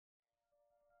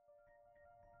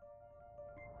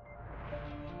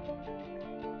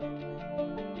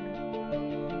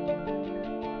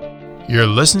You're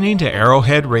listening to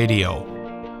Arrowhead Radio.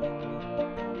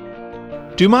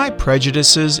 Do my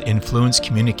prejudices influence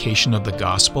communication of the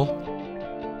gospel?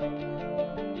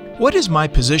 What is my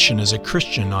position as a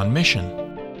Christian on mission?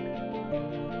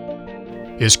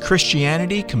 Is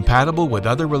Christianity compatible with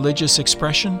other religious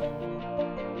expression?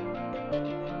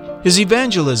 Is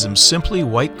evangelism simply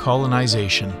white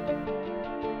colonization?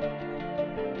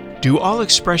 Do all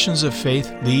expressions of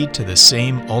faith lead to the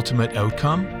same ultimate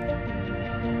outcome?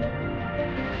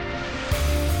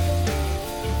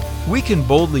 We can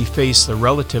boldly face the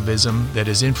relativism that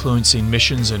is influencing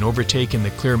missions and overtaking the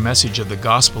clear message of the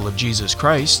gospel of Jesus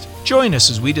Christ. Join us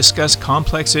as we discuss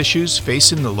complex issues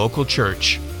facing the local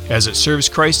church as it serves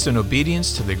Christ in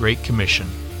obedience to the Great Commission.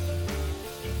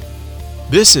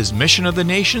 This is Mission of the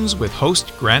Nations with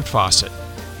host Grant Fawcett.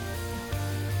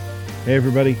 Hey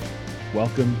everybody,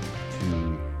 welcome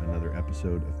to another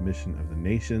episode of Mission of the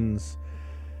Nations.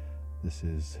 This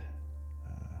is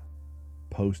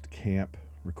post-camp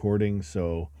recording,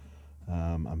 so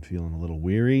I'm feeling a little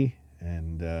weary,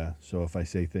 and so if I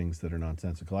say things that are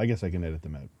nonsensical, I guess I can edit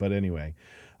them out. But anyway,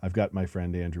 I've got my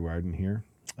friend Andrew Arden here,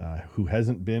 who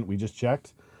hasn't been, we just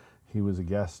checked, he was a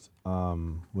guest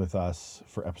with us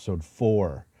for episode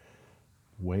 4,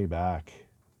 way back,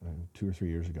 2 or 3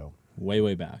 years ago.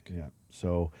 Way back. Yeah,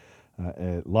 so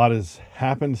a lot has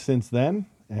happened since then,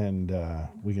 and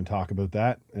we can talk about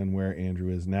that and where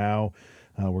Andrew is now.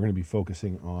 We're going to be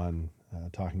focusing on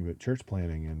talking about church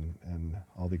planning and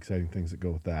all the exciting things that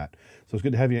go with that. So it's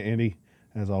good to have you, Andy,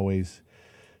 as always,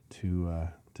 to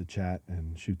chat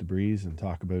and shoot the breeze and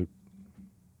talk about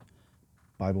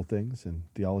Bible things and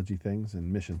theology things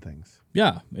and mission things.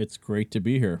 Yeah, it's great to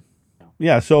be here.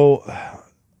 Yeah, so,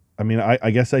 I mean,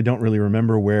 I guess I don't really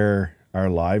remember where our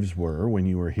lives were when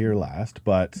you were here last,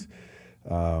 but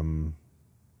some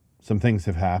things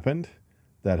have happened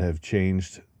that have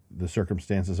changed the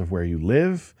circumstances of where you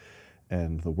live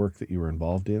and the work that you were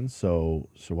involved in. So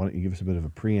why don't you give us a bit of a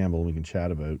preamble and we can chat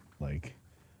about, like,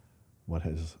 what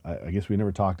has, I guess we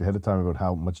never talked ahead of time about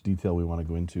how much detail we want to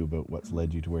go into about what's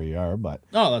led you to where you are, but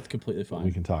Oh, that's completely fine.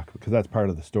 we can talk, because that's part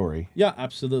of the story. Yeah,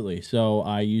 absolutely. So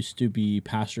I used to be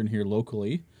pastoring here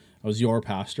locally. I was your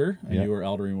pastor, and Yeah. you were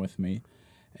eldering with me.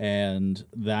 And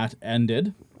that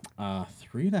ended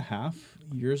 3.5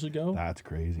 years ago, That's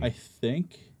crazy. I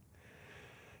think.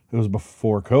 It was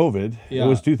before COVID. Yeah. It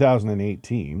was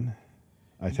 2018,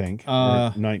 I think,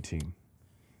 or 19.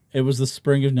 It was the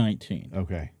spring of 19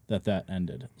 Okay, that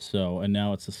ended. So, and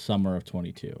now it's the summer of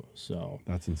 22. So,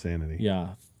 that's insanity.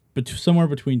 yeah, but somewhere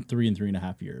between 3 and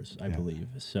 3.5 years, I believe.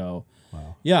 So,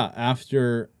 Wow. yeah,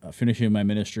 after finishing my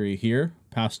ministry here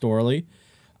pastorally,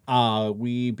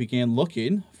 we began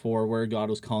looking for where God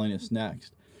was calling us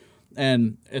next.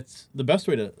 And it's the best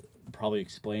way to probably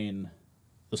explain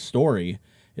the story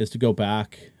is to go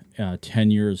back 10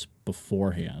 years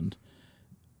beforehand.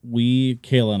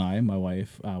 Kayla and I, my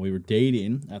wife, we were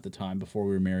dating at the time before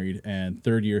we were married, and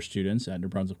third-year students at New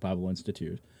Brunswick Bible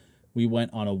Institute. We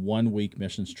went on a 1-week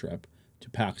missions trip to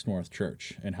Pax North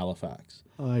Church in Halifax.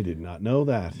 I did not know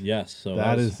that. Yes. So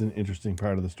That is an interesting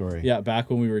part of the story. Yeah, back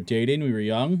when we were dating, we were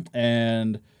young,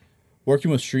 and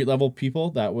working with street-level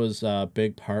people, that was a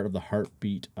big part of the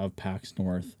heartbeat of Pax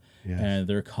North. Yes. And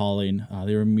they're calling,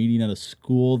 they were meeting at a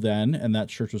school then, and that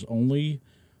church was only,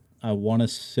 I want to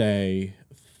say,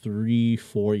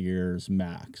 3-4 years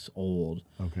max old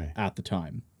Okay. at the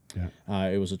time. Yeah.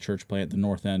 It was a church plant at the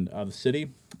north end of the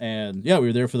city. And yeah, we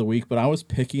were there for the week, but I was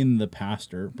picking the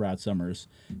pastor, Brad Summers,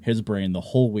 his brain the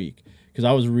whole week because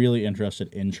I was really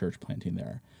interested in church planting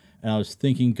there. And I was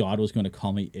thinking God was going to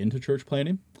call me into church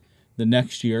planting. The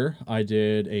next year, I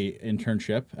did a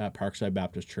internship at Parkside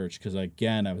Baptist Church because,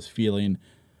 again, I was feeling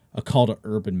a call to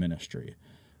urban ministry.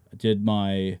 I did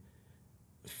my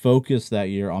focus that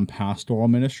year on pastoral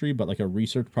ministry, but like a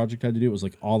research project I had to do. It was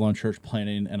like all on church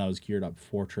planting, and I was geared up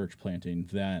for church planting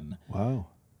then. Wow.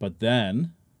 But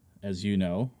then, as you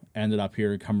know, ended up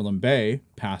here in Cumberland Bay,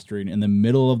 pastoring in the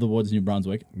middle of the woods, New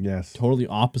Brunswick. Yes. Totally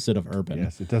opposite of urban.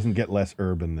 Yes. It doesn't get less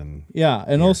urban than. Yeah,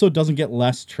 and also doesn't get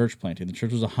less church planting. The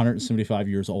church was 175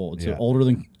 years old, so Yeah. older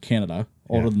than Canada,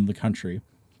 older Yeah. than the country.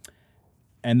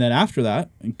 And then after that,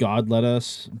 God led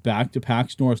us back to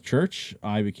Pax North Church.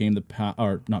 I became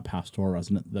not pastoral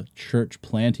resident, the church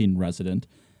planting resident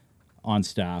on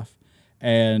staff.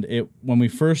 And when we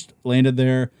first landed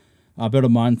there, about a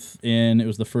month in, it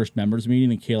was the first members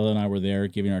meeting, and Kayla and I were there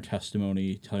giving our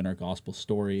testimony, telling our gospel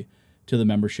story to the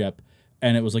membership.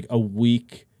 And it was like a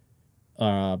week,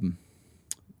 10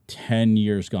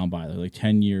 years gone by, like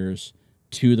 10 years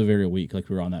to the very week, like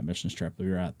we were on that mission trip. We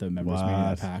were at the members meeting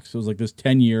at PAX. So it was like this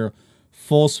 10-year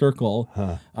full circle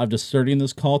of just starting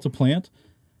this call to plant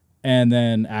and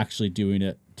then actually doing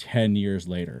it 10 years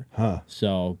later.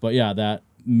 So, but yeah, that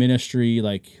ministry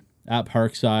like at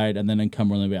Parkside and then in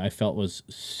Cumberland Bay, I felt was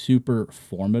super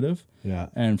formative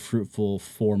and fruitful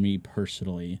for me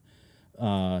personally.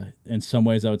 In some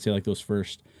ways, I would say like those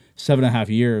first 7.5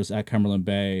 years at Cumberland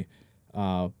Bay,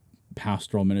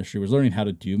 pastoral ministry was learning how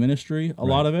to do ministry, a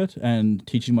lot of it, and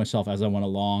teaching myself as I went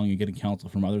along and getting counsel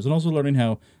from others, and also learning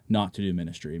how not to do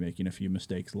ministry, making a few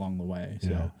mistakes along the way.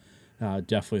 So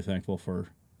definitely thankful for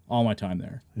all my time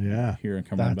there. Yeah. Here in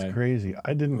Cumberland Bay. That's crazy.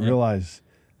 I didn't realize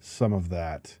some of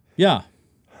that. Yeah.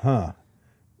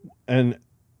 And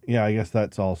yeah, I guess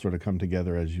that's all sort of come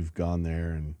together as you've gone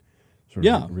there and sort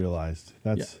of realized.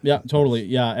 That's totally.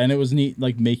 Yeah. And it was neat,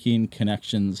 like making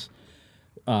connections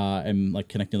and like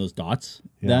connecting those dots.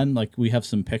 Then like we have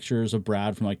some pictures of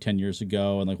Brad from like 10 years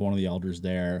ago and like one of the elders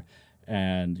there.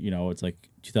 And, you know, it's like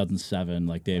 2007,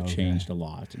 like they have changed a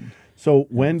lot. And, so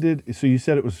so you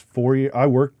said it was 4 years. I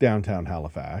worked downtown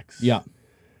Halifax. Yeah.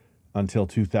 Until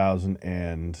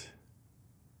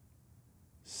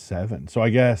 2007. So I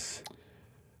guess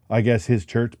his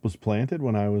church was planted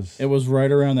when I was... It was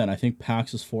right around then. I think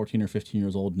Pax is 14 or 15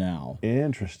 years old now.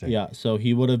 Interesting. Yeah, so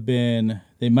he would have been...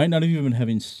 They might not have even been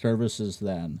having services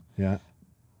then. Yeah.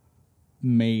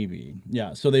 Maybe.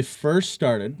 Yeah, so they first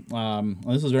started...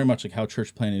 this is very much like how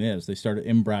church planting is. They started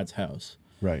in Brad's house.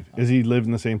 Right. Does he live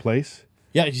in the same place?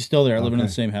 Yeah, he's still there, living in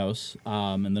the same house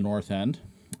in the North End.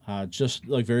 Just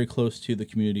like very close to the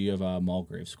community of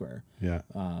Mulgrave Square. Yeah.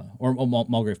 Or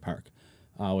Mulgrave Park.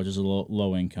 Which is a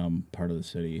low-income part of the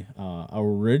city.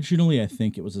 Originally, I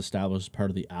think it was established as part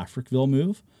of the Africville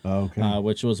move,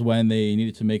 which was when they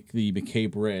needed to make the McKay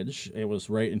Bridge. It was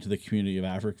right into the community of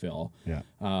Africville.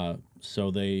 Yeah.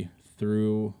 So they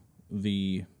threw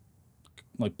the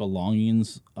like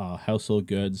belongings, household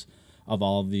goods of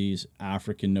all of these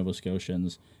African Nova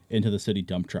Scotians into the city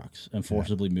dump trucks and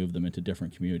forcibly moved them into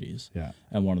different communities. Yeah.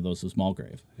 And one of those was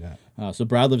Mulgrave. Yeah. So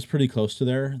Brad lives pretty close to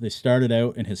there. They started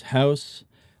out in his house,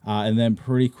 and then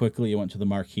pretty quickly it went to the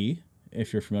Marquee.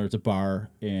 If you're familiar, it's a bar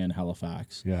in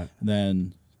Halifax. Yeah. And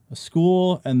then a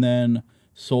school, and then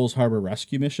Souls Harbor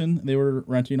Rescue Mission they were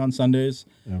renting on Sundays.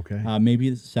 Okay.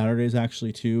 Maybe Saturdays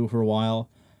actually too for a while.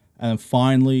 And then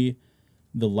finally,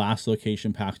 the last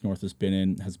location Pax North has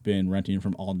been renting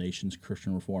from All Nations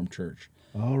Christian Reformed Church.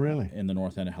 Oh, really? In the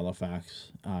North End of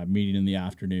Halifax, meeting in the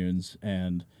afternoons.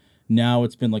 And now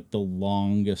it's been like the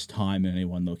longest time in any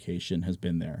one location has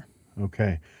been there.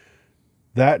 Okay.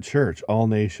 That church, All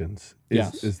Nations,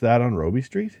 is that on Roby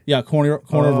Street? Yeah, corner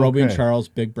of Roby and Charles,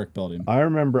 big brick building. I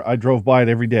remember I drove by it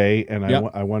every day, and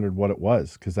I wondered what it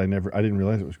was because I didn't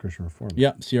realize it was Christian Reformed.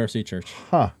 Yeah, CRC Church.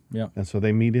 Huh. Yeah. And so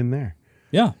they meet in there.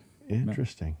 Yeah.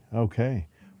 Interesting. Okay.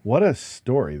 What a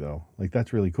story, though. Like,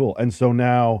 that's really cool. And so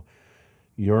now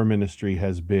your ministry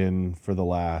has been for the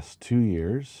last 2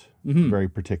 years, very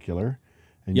particular,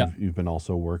 and you've been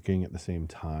also working at the same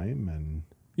time. And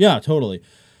yeah, totally.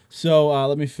 So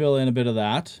let me fill in a bit of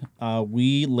that.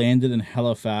 We landed in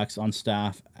Halifax on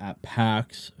staff at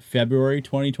PAX February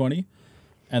 2020,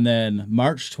 and then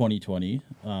March 2020,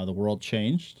 the world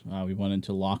changed. We went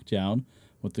into lockdown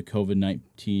with the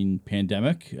COVID-19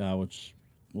 pandemic, which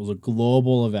was a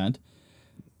global event.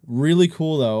 Really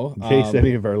cool, though. In case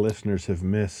any of our listeners have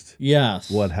missed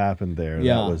what happened there,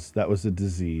 that was a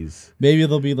disease. Maybe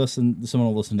someone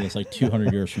will listen to this like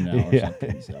 200 years from now or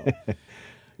something. So.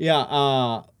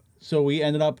 So we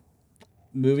ended up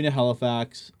moving to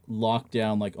Halifax, locked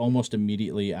down like almost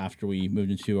immediately after we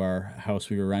moved into our house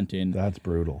we were renting. That's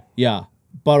brutal. Yeah,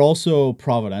 but also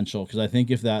providential, because I think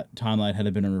if that timeline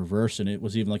had been in reverse and it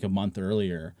was even like a month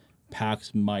earlier,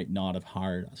 PAX might not have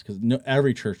hired us, because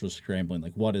every church was scrambling.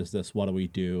 Like, what is this? What do we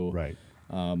do? Right.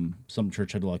 Some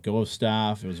church had to let go of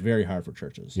staff. It was very hard for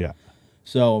churches. Yeah.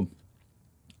 So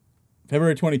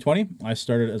February 2020, I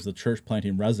started as the church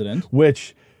planting resident.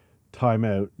 Which... Time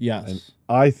out. Yes. And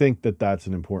I think that's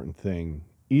an important thing,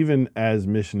 even as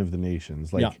Mission of the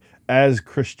Nations, as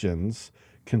Christians,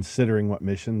 considering what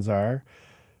missions are.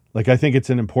 Like, I think it's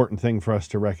an important thing for us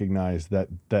to recognize that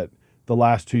the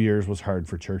last 2 years was hard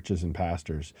for churches and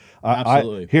pastors.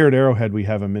 Absolutely. Here at Arrowhead, we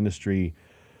have a ministry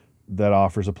that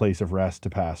offers a place of rest to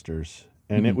pastors,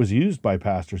 and it was used by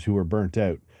pastors who were burnt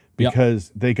out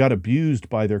because they got abused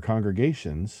by their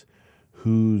congregations,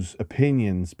 whose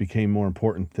opinions became more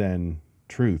important than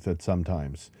truth at some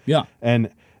times. Yeah.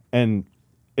 And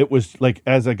it was like,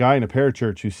 as a guy in a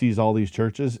parachurch who sees all these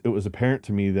churches, it was apparent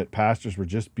to me that pastors were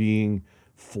just being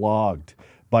flogged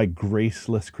by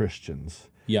graceless Christians.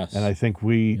 Yes. And I think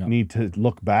we need to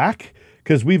look back,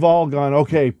 because we've all gone,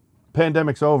 okay,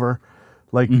 pandemic's over.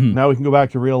 Like now we can go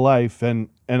back to real life, and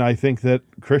I think that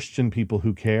Christian people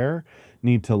who care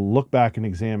need to look back and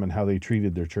examine how they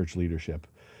treated their church leadership,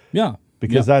 Yeah.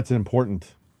 because that's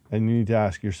important, and you need to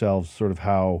ask yourselves sort of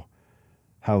how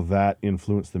that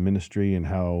influenced the ministry, and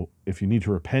how, if you need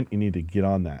to repent, you need to get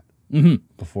on that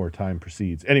before time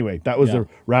proceeds. Anyway, that was a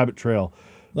rabbit trail.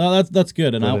 Well, that's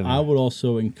good. And But I would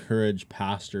also encourage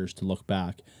pastors to look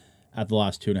back at the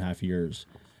last 2.5 years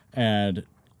and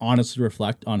honestly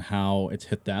reflect on how it's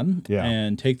hit them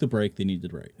and take the break they need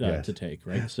to take,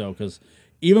 right? So, because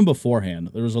even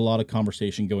beforehand, there was a lot of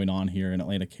conversation going on here in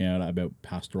Atlantic Canada about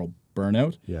pastoral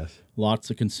burnout. Yes. Lots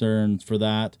of concerns for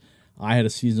that. I had a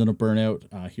season of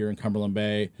burnout here in Cumberland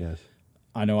Bay. Yes.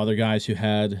 I know other guys who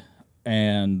had,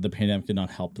 and the pandemic did not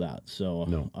help that.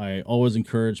 So I always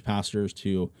encourage pastors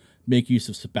to make use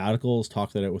of sabbaticals,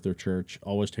 talk that out with their church,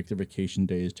 always take their vacation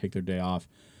days, take their day off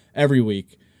every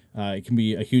week. It can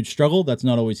be a huge struggle. That's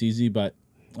not always easy, but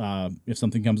if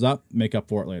something comes up, make up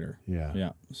for it later. Yeah.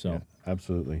 Yeah. So,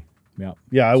 Absolutely. yeah.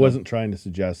 Yeah, I wasn't trying to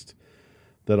suggest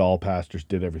that all pastors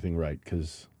did everything right,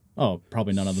 because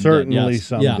probably none of them certainly did. Yes.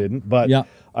 some didn't. But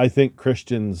I think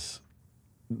Christians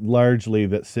largely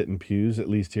that sit in pews, at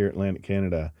least here at Atlantic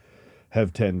Canada,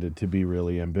 have tended to be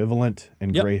really ambivalent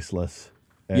and graceless.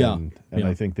 And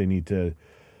I think they need to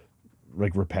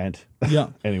repent. Yeah.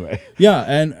 Anyway. Yeah,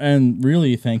 and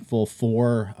really thankful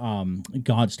for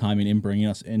God's timing in bringing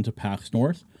us into PAX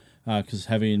North, because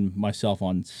having myself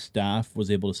on staff was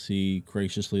able to see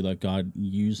graciously that God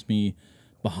used me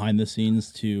behind the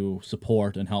scenes to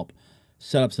support and help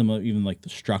set up some of even the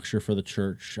structure for the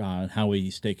church, how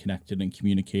we stay connected and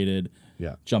communicated,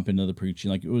 jump into the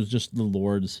preaching. It was just the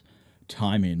Lord's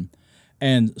timing.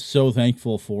 And so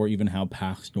thankful for even how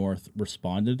PAX North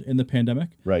responded in the pandemic.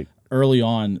 Right. Early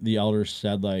on, the elders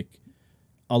said,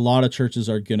 a lot of churches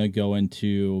are going to go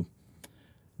into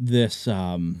this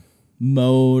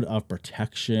mode of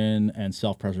protection and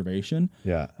self-preservation.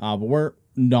 Yeah. But we're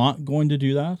not going to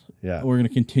do that. Yeah. We're going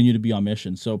to continue to be on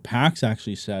mission. So PAX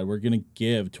actually said we're going to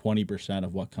give 20%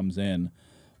 of what comes in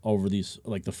over these,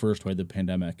 the first wave of the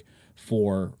pandemic,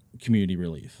 for community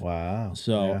relief. Wow.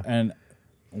 So, and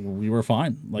we were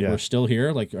fine. We're still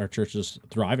here. Our church is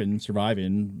thriving,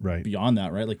 surviving. Right. Beyond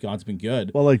that, right? God's been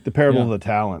good. Well, the parable of the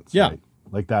talents. Yeah.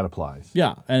 Right? That applies.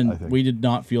 Yeah. And we did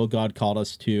not feel God called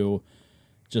us to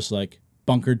just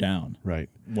bunker down. Right.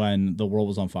 When the world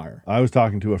was on fire. I was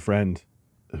talking to a friend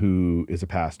who is a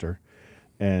pastor,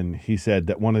 and he said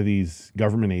that one of these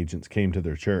government agents came to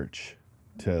their church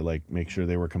to make sure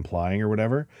they were complying or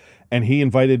whatever, and he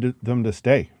invited them to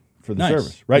stay for the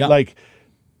service. Right. Yeah.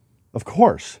 Of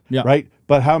course, right?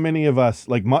 But how many of us,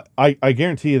 I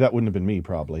guarantee you that wouldn't have been me,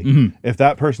 probably. If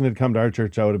that person had come to our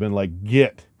church, I would have been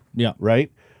get. Yeah.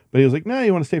 Right? But he was like, no,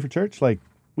 you want to stay for church?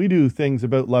 We do things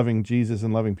about loving Jesus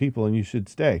and loving people, and you should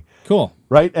stay. Cool.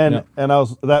 Right? And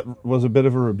that was a bit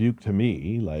of a rebuke to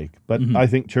me, but I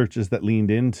think churches that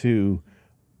leaned into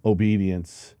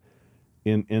obedience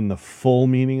in the full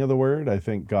meaning of the word, I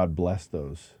think God blessed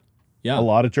those. Yeah. A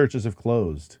lot of churches have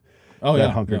closed.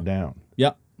 Hunkered down.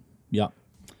 Yep. Yeah.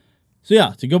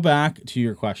 So to go back to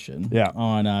your question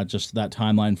on just that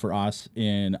timeline for us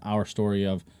in our story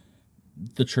of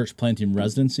the church planting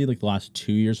residency, the last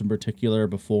 2 years in particular,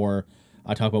 before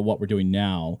I talk about what we're doing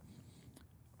now.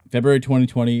 February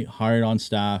 2020, hired on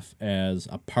staff as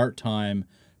a part-time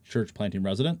church planting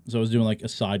resident. So I was doing a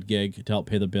side gig to help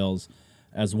pay the bills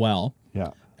as well. Yeah.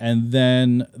 And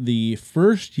then the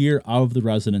first year of the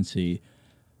residency,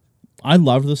 I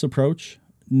loved this approach.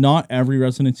 Not every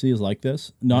residency is like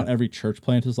this. Not every church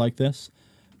plant is like this.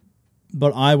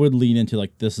 But I would lean into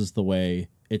this is the way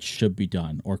it should be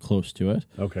done, or close to it.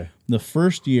 Okay. The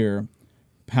first year,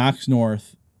 PAX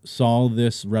North saw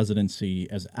this residency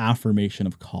as affirmation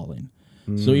of calling.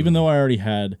 So even though I already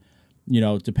had,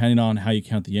 depending on how you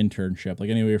count the internship,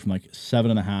 anywhere from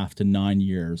 7.5 to 9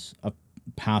 years of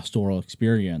pastoral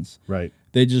experience. Right.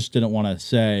 They just didn't want to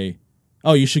say,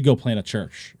 oh, you should go plant a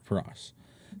church for us.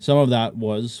 Some of that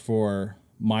was for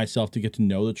myself to get to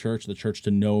know the church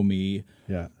to know me,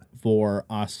 for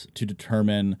us to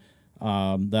determine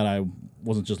that I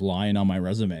wasn't just lying on my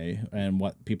resume and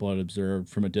what people had observed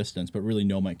from a distance, but really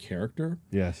know my character.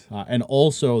 Yes. And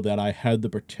also that I had the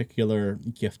particular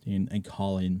gifting and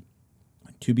calling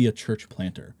to be a church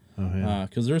planter.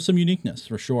 Because there's some uniqueness,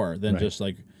 for sure, than just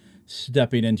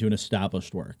stepping into an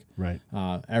established work. Right.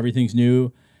 Everything's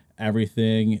new.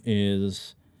 Everything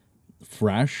is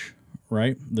fresh,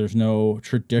 right? There's no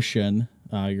tradition.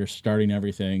 You're starting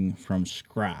everything from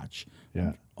scratch.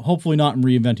 Yeah. Hopefully not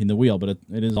reinventing the wheel, but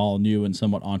it is all new and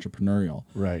somewhat entrepreneurial.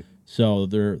 Right. So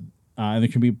and there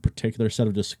can be a particular set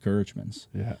of discouragements.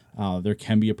 Yeah. There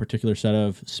can be a particular set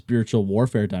of spiritual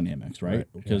warfare dynamics, right? Right,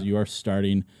 Because you are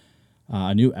starting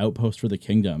a new outpost for the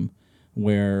kingdom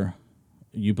where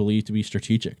you believe to be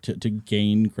strategic, to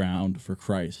gain ground for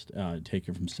Christ, take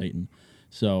it from Satan.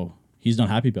 So he's not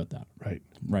happy about that. Right.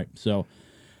 Right. So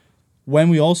when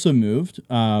we also moved,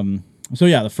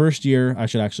 the first year, I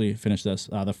should actually finish this.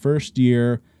 The first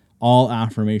year, all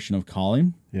affirmation of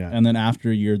calling. Yeah. And then after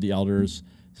a year, the elders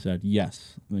said,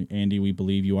 yes, Andy, we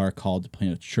believe you are called to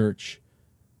plant a church.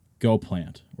 Go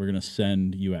plant. We're going to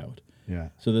send you out. Yeah.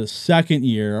 So the second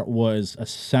year was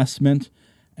assessment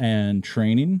and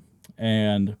training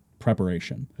and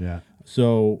preparation. Yeah.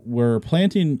 So we're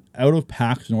planting out of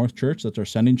Pax North Church. That's our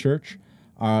sending church.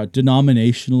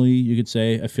 Denominationally, you could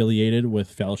say, affiliated with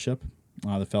Fellowship,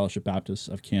 the Fellowship Baptist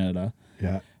of Canada.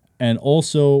 Yeah. And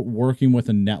also working with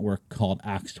a network called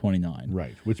Acts 29.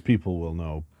 Right. Which people will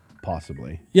know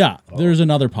possibly. Yeah, there's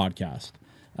another podcast,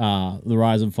 The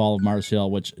Rise and Fall of Mars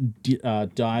Hill, which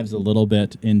dives a little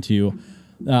bit into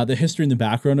the history and the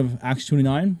background of Acts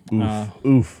 29.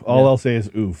 Oof. All I'll say is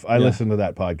oof. I listened to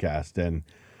that podcast and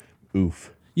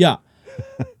oof. Yeah.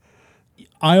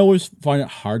 I always find it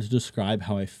hard to describe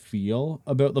how I feel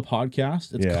about the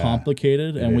podcast. It's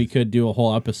complicated, and we could do a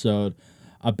whole episode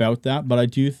about that. But I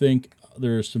do think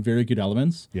there's some very good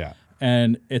elements. Yeah.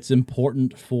 And it's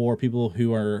important for people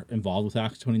who are involved with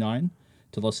Acts 29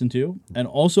 to listen to. And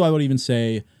also, I would even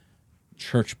say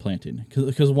church planting,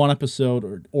 because one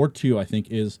episode or two, I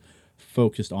think, is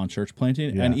focused on church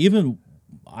planting. Yeah. And even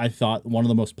I thought one of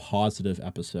the most positive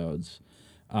episodes,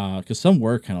 because some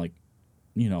were kind of like,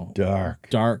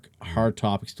 dark, hard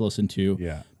topics to listen to.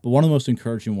 Yeah. But one of the most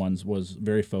encouraging ones was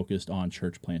very focused on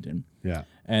church planting. Yeah.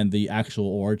 And the actual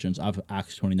origins of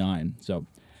Acts 29. So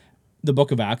the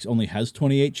book of Acts only has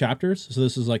 28 chapters. So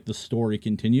this is like the story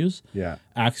continues. Yeah.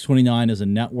 Acts 29 is a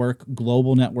network,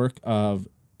 global network of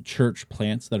church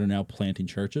plants that are now planting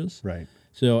churches. Right.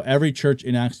 So every church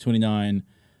in Acts 29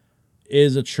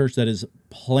 is a church that is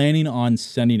planning on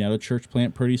sending out a church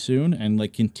plant pretty soon and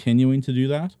like continuing to do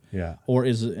that. Yeah. Or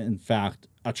is it in fact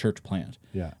a church plant?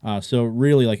 Yeah. So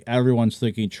really, like, everyone's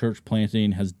thinking church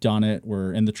planting has done it.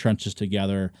 We're in the trenches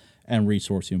together and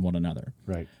resourcing one another.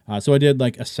 Right. So I did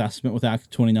like assessment with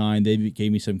Act 29. They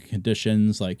gave me some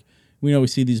conditions. Like, we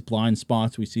see these blind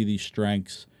spots, we see these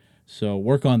strengths. So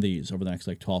work on these over the next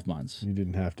like 12 months. You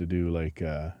didn't have to do like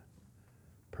a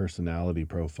personality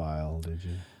profile, did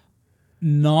you?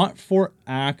 Not for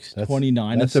Acts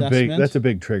 29 that's assessment. That's a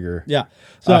big trigger. Yeah.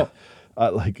 So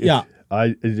Enneagram,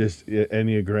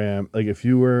 like if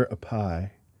you were a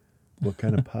pie, what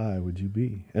kind of pie would you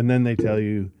be? And then they tell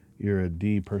you you're a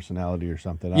D personality or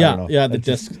something. I don't know. Yeah, the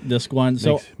disc one.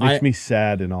 So makes me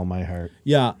sad in all my heart.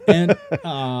 Yeah, and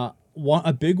a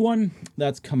big one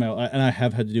that's come out, and I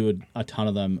have had to do a ton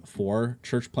of them for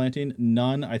church planting.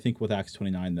 None, I think, with Acts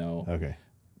 29 though. Okay.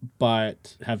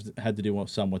 But have had to do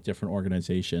some with different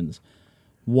organizations.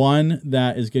 One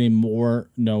that is getting more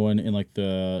known in like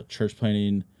the church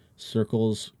planting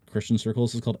circles, Christian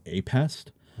circles, is called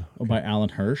APEST by Alan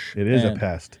Hirsch. It is a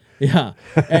pest. Yeah,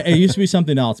 it used to be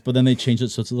something else, but then they changed it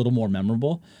so it's a little more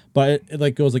memorable. But it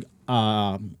like goes like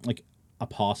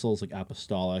apostles, like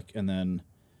apostolic, and then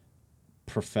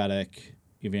prophetic,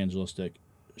 evangelistic,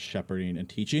 shepherding, and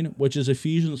teaching, which is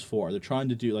Ephesians 4. They're trying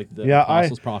to do like the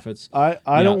apostles, prophets.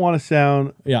 I don't want to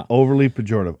sound overly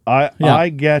pejorative. I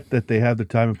get that they have the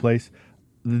time and place.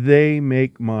 They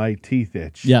make my teeth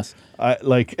itch. Yes.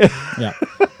 Yeah.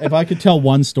 If I could tell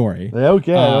one story.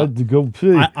 Okay. Go.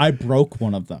 I broke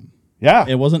one of them. Yeah.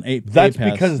 It wasn't That's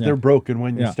because they're broken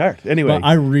when you start. Anyway. But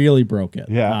I really broke it.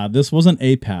 Yeah. This wasn't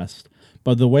APEST,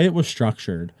 but the way it was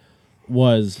structured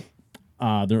was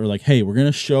they were like, hey, we're going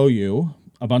to show you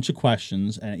a bunch of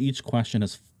questions, and each question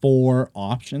has 4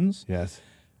 options. Yes.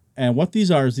 And what these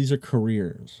are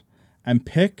careers. And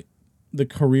pick the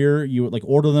career you would like,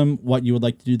 order them what you would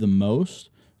like to do the most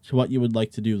to what you would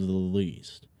like to do the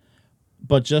least.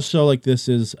 But just so like this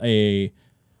is a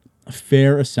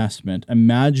fair assessment,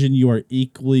 imagine you are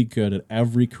equally good at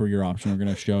every career option we're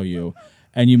going to show you,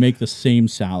 and you make the same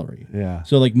salary. Yeah.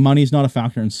 So like money's not a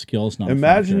factor and skill's not a factor.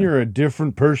 Imagine you're a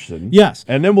different person. Yes.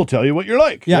 And then we'll tell you what you're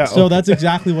like. Yeah, so that's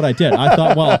exactly what I did. I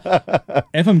thought, well,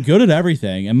 if I'm good at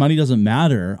everything and money doesn't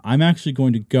matter, I'm actually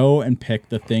going to go and pick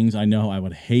the things I know I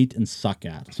would hate and suck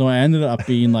at. So I ended up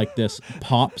being like this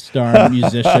pop star,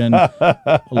 musician,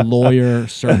 lawyer,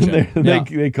 surgeon.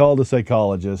 They called a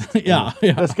psychologist. Yeah.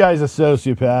 This guy's a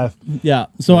sociopath. Yeah.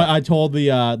 So I told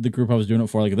the group I was doing it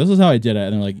for, like, this is how I did it.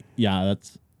 And they're like, yeah, that's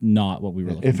not what we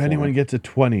were looking for. If anyone gets a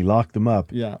 20, lock them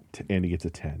up. Yeah. Andy gets a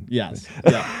 10. Yes.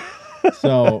 Yeah.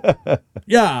 So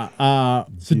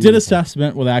so did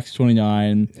assessment with Acts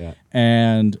 29, Yeah.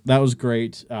 and that was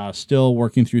great. Still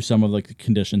working through some of like the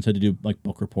conditions. Had to do like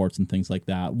book reports and things like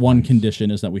that. One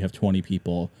condition is that we have 20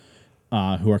 people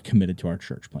who are committed to our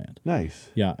church plant. Nice.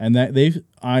 Yeah, and that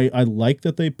I like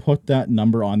that they put that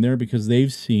number on there because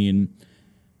they've seen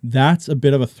that's a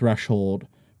bit of a threshold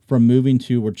from moving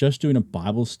to we're just doing a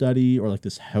Bible study or like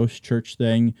this house church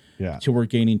thing to we're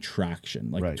gaining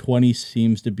traction. Like 20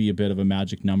 seems to be a bit of a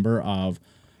magic number of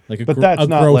like a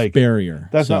growth barrier.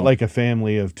 That's not like a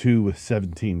family of 2 with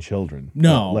 17 children.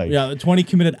 No, Like, 20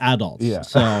 committed adults. Yeah.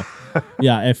 So,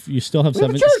 if you still have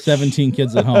 17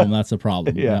 kids at home, that's a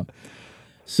problem. Yeah.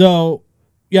 So,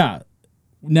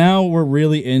 now we're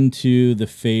really into the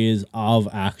phase of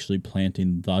actually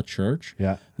planting the church.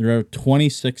 Yeah. There are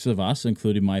 26 of us,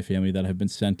 including my family, that have been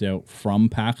sent out from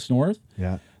PAX North.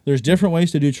 Yeah. There's different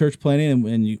ways to do church planting,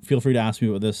 and you feel free to ask me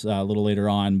about this a little later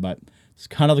on, but it's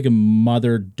kind of like a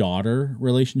mother-daughter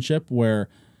relationship where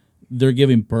they're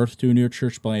giving birth to a new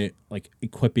church by like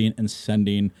equipping and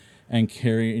sending and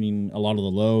carrying a lot of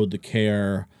the load, the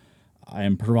care,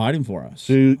 and providing for us.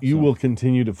 So you will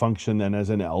continue to function then as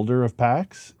an elder of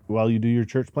PAX while you do your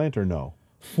church plant, or no?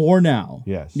 For now.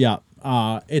 Yes. Yeah.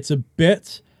 It's a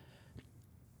bit...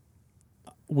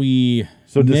 We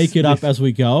make it up as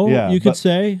we go, you could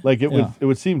say. Like it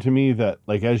would seem to me that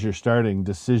like as you're starting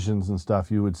decisions and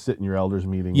stuff, you would sit in your elders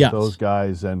meeting with those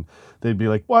guys and they'd be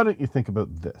like, why don't you think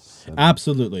about this? And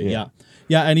absolutely. Yeah.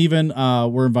 And even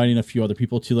we're inviting a few other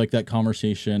people to like that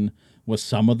conversation with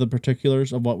some of the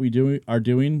particulars of what we are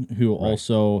doing who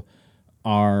also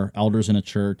are elders in a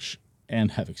church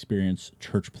and have experienced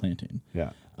church planting.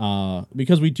 Yeah.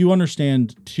 Because we do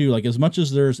understand too, like as much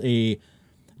as there's a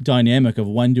dynamic of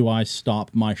when do I stop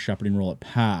my shepherding role at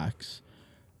PAX,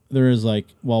 there is like,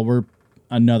 well, we're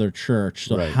another church,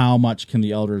 so how much can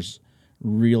the elders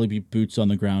really be boots on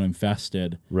the ground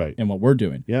invested in what we're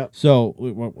doing? Yeah. So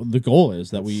the goal is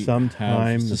that we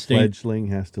sometime the fledgling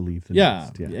has to leave the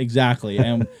nest. Yeah, exactly.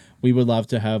 And we would love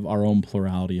to have our own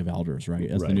plurality of elders, right?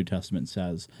 As the New Testament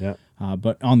says. Yeah.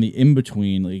 But on the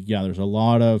in-between, like, there's a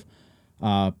lot of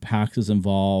PAXs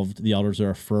involved. The elders are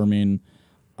affirming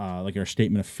like our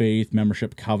statement of faith,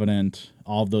 membership covenant,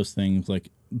 all of those things, like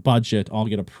budget, all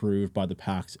get approved by the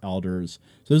PAX elders.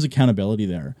 So there's accountability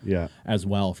there as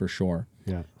well, for sure.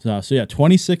 Yeah. So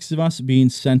 26 of us being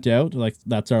sent out, like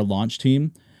that's our launch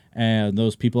team. And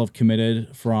those people have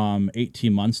committed from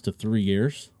 18 months to 3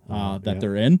 years that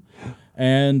they're in.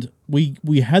 And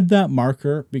we had that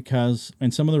marker because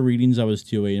in some of the readings I was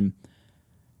doing,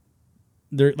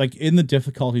 they're like in the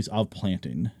difficulties of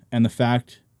planting and the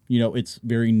fact, it's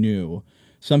very new.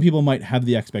 Some people might have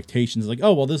the expectations like,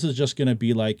 oh, well, this is just going to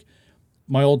be like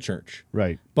my old church.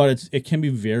 Right. But it can be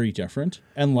very different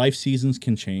and life seasons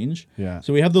can change. Yeah.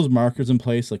 So we have those markers in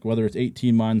place, like whether it's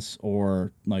 18 months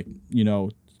or like,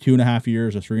 2.5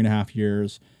 years or 3.5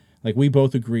 years. Like we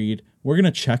both agreed we're going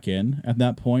to check in at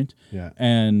that point. Yeah.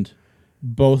 And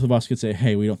both of us could say,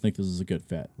 hey, we don't think this is a good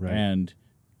fit. Right. And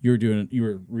you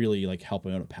were really like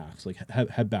helping out at PAX, like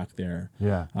head back there.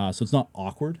 Yeah. So it's not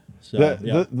awkward.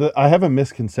 So I have a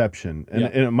misconception, and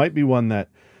it might be one that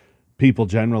people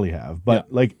generally have,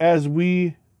 but like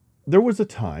there was a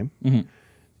time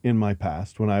in my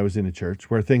past when I was in a church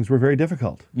where things were very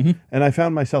difficult, and I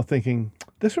found myself thinking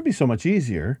this would be so much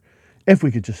easier if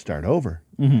we could just start over,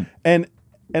 and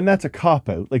that's a cop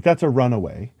out, like that's a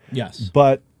runaway. Yes,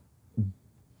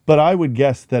 But I would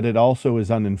guess that it also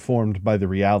is uninformed by the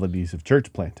realities of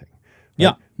church planting. Right?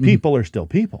 Yeah. People are still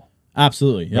people.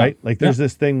 Absolutely. Yeah. Right? Like there's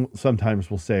this thing sometimes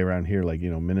we'll say around here, like,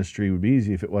 ministry would be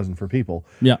easy if it wasn't for people.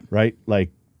 Yeah. Right?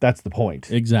 Like that's the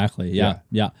point. Exactly.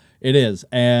 Yeah. It is.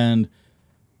 And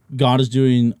God is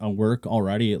doing a work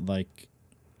already, like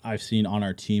I've seen on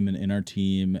our team and in our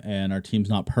team, and our team's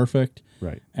not perfect.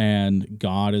 Right. And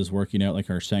God is working out like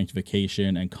our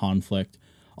sanctification and conflict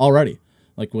already.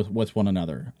 Like with one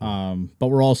another. But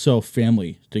we're also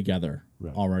family together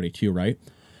already too, right?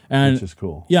 And which is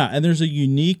cool. Yeah, and there's a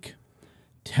unique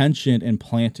tension in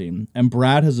planting. And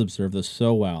Brad has observed this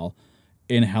so well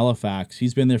in Halifax.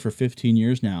 He's been there for 15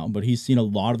 years now, but he's seen a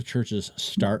lot of churches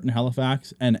start in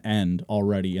Halifax and end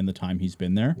already in the time he's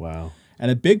been there. Wow.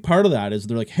 And a big part of that is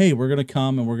they're like, hey, we're going to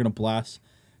come and we're going to bless,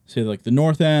 say, like the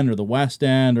North End or the West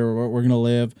End, or we're going to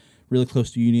live really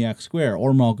close to Uniacke Square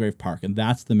or Mulgrave Park. And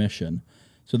that's the mission.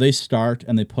 So they start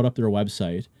and they put up their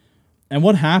website. And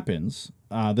what happens,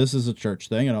 this is a church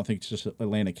thing. I don't think it's just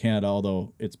Atlantic Canada,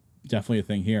 although it's definitely a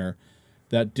thing here.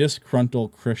 that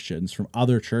disgruntled Christians from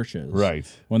other churches, Right.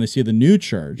 when they see the new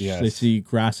church, Yes. they see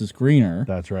grass is greener,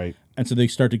 That's right. and so they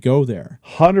start to go there.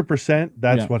 100%.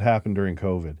 That's Yeah. what happened during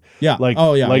COVID. Yeah. Like,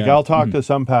 Oh, yeah, yeah. I'll talk to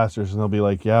some pastors and they'll be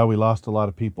like, yeah, we lost a lot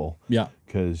of people. Yeah.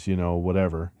 Because,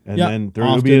 whatever. And Yeah, then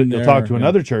often you'll talk to they're-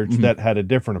 another church that had a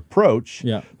different approach.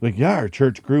 Yeah. Like, yeah, our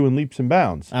church grew in leaps and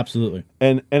bounds. Absolutely.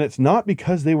 And it's not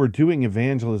because they were doing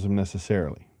evangelism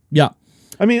necessarily. Yeah.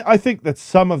 I mean, I think that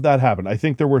some of that happened. I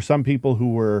think there were some people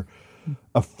who were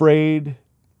afraid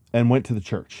and went to the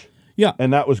church. Yeah.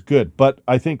 And that was good. But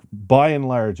I think by and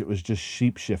large, it was just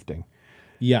sheep shifting.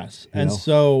 Yes. And know?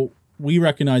 so we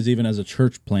recognize, even as a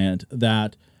church plant,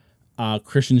 that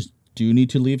Christians do need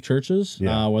to leave churches,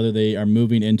 Yeah. whether they are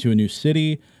moving into a new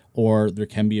city, or there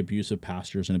can be abusive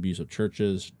pastors and abusive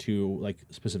churches to like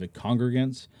specific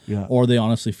congregants, Yeah. or they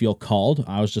honestly feel called.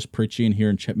 I was just preaching here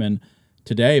in Chipman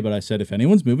today, but I said, if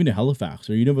anyone's moving to Halifax,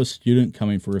 or you have a student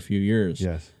coming for a few years,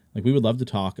 Yes. like we would love to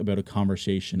talk about a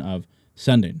conversation of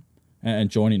sending and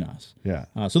joining us. Yeah.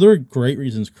 So there are great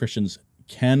reasons Christians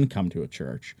can come to a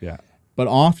church. Yeah. But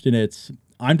often it's,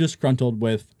 I'm disgruntled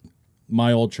with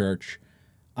my old church,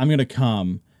 I'm going to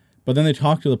come. But then they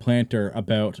talk to the planter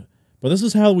about, but this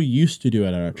is how we used to do it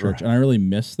at our church. And I really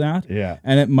miss that. Yeah.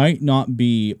 And it might not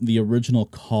be the original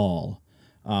call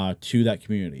to that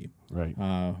community. Right.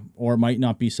 Or it might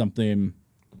not be something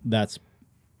that's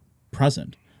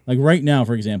present. Like right now,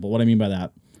 for example, what I mean by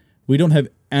that, we don't have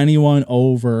anyone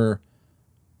over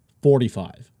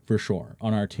 45 for sure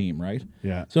on our team, right?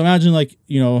 Yeah. So imagine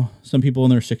some people in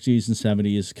their 60s and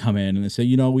 70s come in and they say,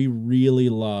 we really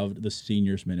loved the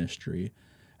seniors ministry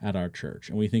at our church,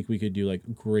 and we think we could do like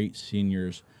great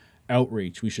seniors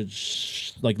outreach. We should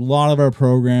a lot of our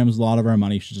programs, a lot of our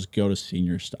money should just go to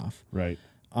senior stuff. Right.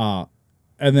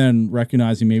 And then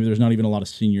recognizing maybe there's not even a lot of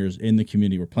seniors in the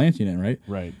community we're planting in, right?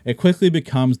 Right. It quickly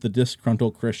becomes the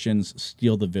disgruntled Christians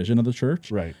steal the vision of the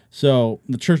church. Right. So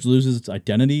the church loses its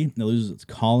identity, it loses its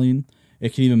calling.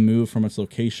 It can even move from its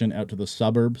location out to the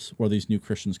suburbs where these new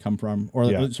Christians come from, or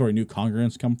Yeah. new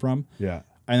congregants come from. Yeah.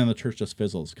 And then the church just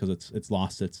fizzles because it's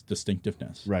lost its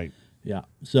distinctiveness. Right. Yeah.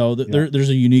 So there's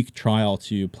a unique trial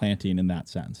to planting in that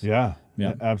sense. Yeah.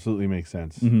 Yeah. It absolutely makes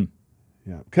sense. Mm-hmm.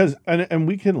 Yeah. Because, and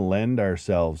we can lend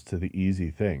ourselves to the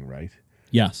easy thing, right?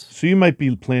 Yes. So you might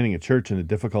be planning a church in a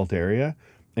difficult area,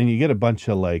 and you get a bunch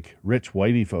of like rich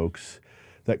whitey folks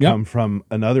that Yep. come from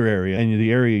another area, and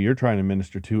the area you're trying to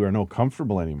minister to are no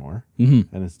comfortable anymore.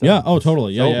 Mm-hmm. And it's done. Yeah. Oh, It's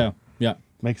totally. Yeah. over. Yeah. Yeah.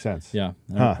 Makes sense. Yeah.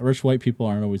 Huh. Rich white people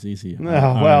aren't always easy.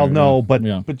 Well, no, Yeah. but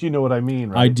Yeah. but you know what I mean,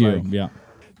 right? I do. Like, Yeah.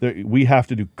 we have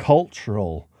to do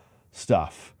cultural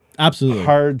stuff, Absolutely.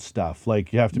 hard stuff.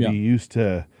 Like you have to Yeah. be used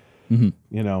to,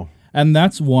 And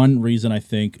that's one reason I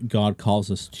think God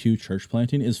calls us to church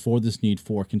planting, is for this need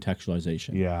for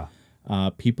contextualization. yeah,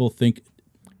 People think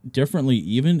differently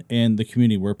even in the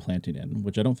community we're planting in,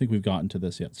 which I don't think we've gotten to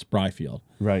this yet. Spryfield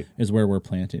right, is where we're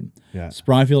planting. Yeah.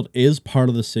 Spryfield is part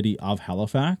of the city of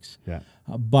Halifax, yeah,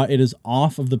 but it is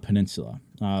off of the peninsula.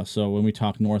 So when we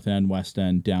talk North End, West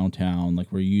End, downtown,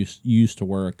 like we're used to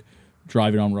work,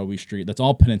 driving on Roby Street, that's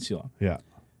all peninsula. yeah,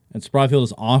 And Spryfield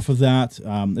is off of that.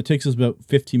 It takes us about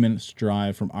 15 minutes to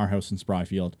drive from our house in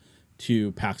Spryfield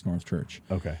to Pax North Church.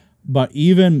 okay, But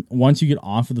even once you get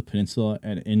off of the peninsula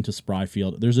and into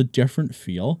Spryfield, there's a different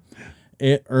feel.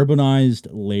 It urbanized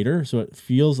later, so it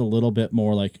feels a little bit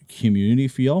more like community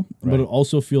feel, but Right. it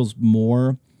also feels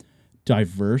more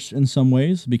diverse in some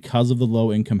ways because of the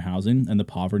low income housing and the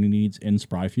poverty needs in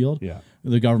Spryfield. yeah,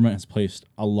 The government has placed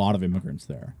a lot of immigrants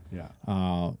there. yeah,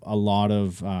 A lot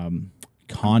of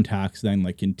contacts then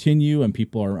like continue, and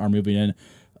people are moving in.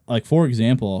 Like for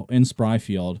example, in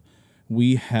Spryfield,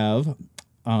 we have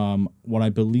what I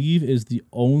believe is the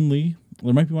only,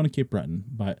 there might be one in Cape Breton,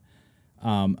 but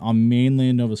on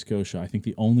mainland Nova Scotia, I think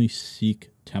the only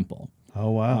Sikh temple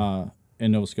oh wow,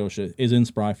 in Nova Scotia is in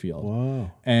Spryfield.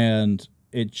 wow, And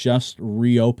it just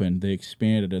reopened. They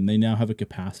expanded, and they now have a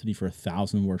capacity for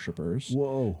 1,000 worshipers.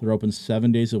 whoa, They're open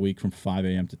 7 days a week from 5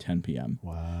 a.m. to 10 p.m.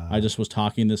 wow, I just was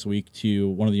talking this week to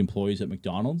one of the employees at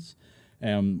McDonald's,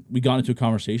 and we got into a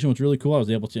conversation, which was really cool. I was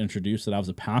able to introduce that I was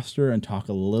a pastor and talk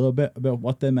a little bit about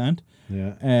what they meant.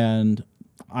 yeah, And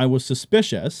I was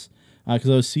suspicious because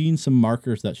I was seeing some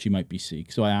markers that she might be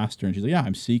Sikh. So I asked her, and she's like, yeah,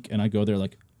 I'm Sikh, and I go there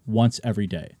like once every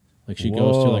day. Like she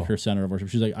goes to Whoa. like her center of worship.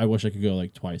 She's like, I wish I could go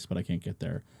like twice, but I can't get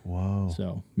there. whoa,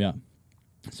 So, yeah.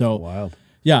 So, wild,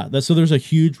 yeah, so there's a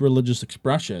huge religious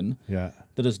expression yeah,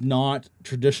 that is not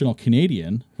traditional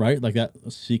Canadian, right? Like that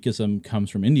Sikhism comes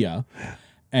from India,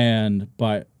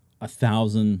 but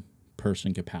 1,000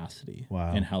 person capacity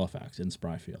Wow. in Halifax, in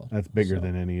Spryfield. that's bigger So,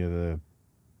 than any of the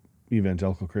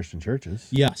evangelical Christian churches.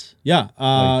 Yes. Yeah.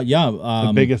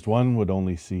 The biggest one would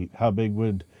only seat. How big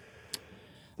would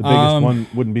the biggest one?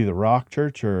 Wouldn't be the Rock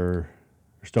Church or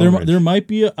Stonebridge? There might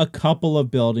be a couple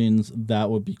of buildings that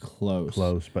would be close.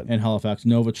 But in Halifax,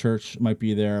 Nova Church might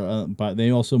be there, but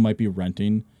they also might be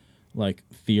renting like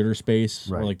theater space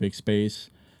or like big space.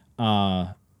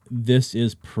 This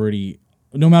is pretty.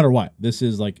 No matter what, this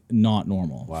is like not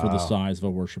normal for the size of a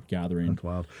worship gathering. That's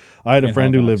wild. I had a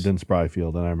friend who lived in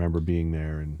Spryfield, and I remember being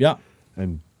there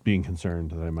and being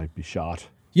concerned that I might be shot.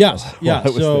 Yes, yeah.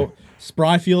 So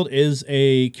Spryfield is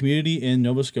a community in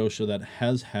Nova Scotia that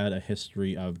has had a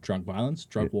history of drug violence,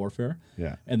 drug warfare.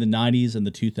 Yeah. In the 90s and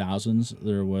the 2000s,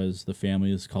 there was the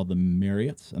families called the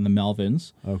Marriotts and the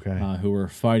Melvins, who were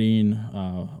fighting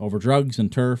over drugs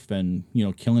and turf and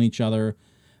killing each other.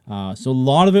 So a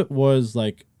lot of it was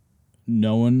like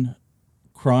known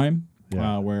crime,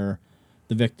 where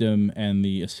the victim and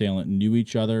the assailant knew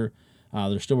each other.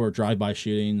 There still were drive-by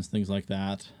shootings, things like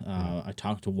that. I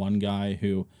talked to one guy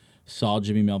who saw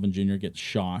Jimmy Melvin Jr. get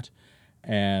shot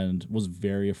and was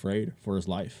very afraid for his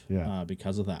life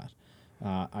because of that.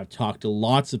 I've talked to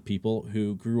lots of people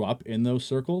who grew up in those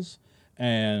circles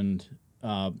and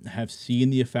have seen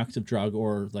the effects of drug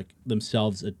or like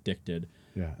themselves addicted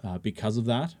because of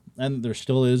that. And there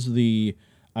still is the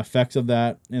effects of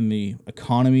that in the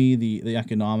economy, the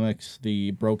economics,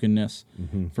 the brokenness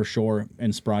for sure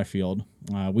in Spryfield.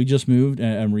 We just moved,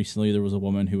 and recently there was a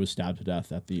woman who was stabbed to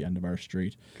death at the end of our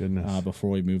street. Goodness. Before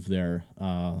we moved there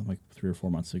like 3 or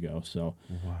 4 months ago. So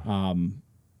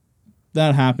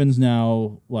that happens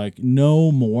now like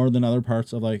no more than other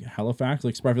parts of like Halifax.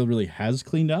 Like Spryfield really has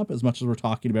cleaned up as much as we're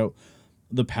talking about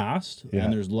the past.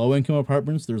 And there's low income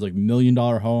apartments. There's like $1 million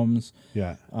homes.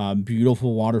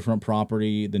 Beautiful waterfront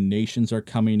property. The nations are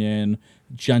coming in.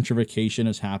 Gentrification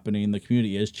is happening. The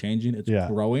community is changing. It's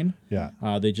growing.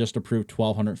 They just approved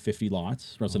 1,250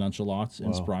 lots, residential lots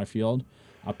in Spryfield.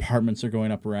 Apartments are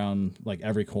going up around like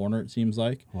every corner, it seems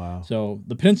like. So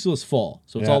the peninsula is full.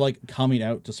 So it's all like coming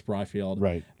out to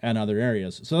Spryfield and other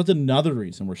areas. So that's another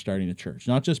reason we're starting a church.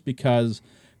 Not just because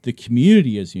the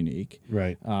community is unique.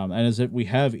 And as if we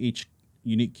have each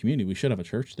unique community, we should have a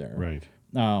church there.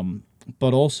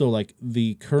 But also like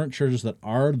the current churches that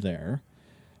are there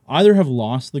either have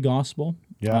lost the gospel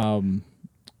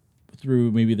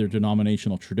through maybe their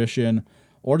denominational tradition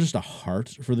or just a heart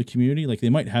for the community. Like they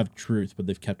might have truth, but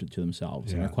they've kept it to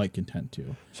themselves and are quite content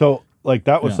to. So like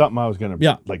that was something I was going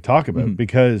to like talk about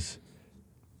because,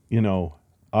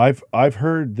 I've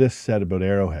heard this said about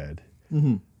Arrowhead.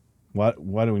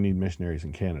 Why do we need missionaries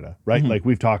in Canada? Right? Like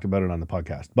we've talked about it on the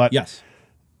podcast. But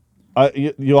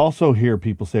you also hear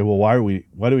people say, well, why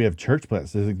do we have church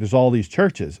plants? There's all these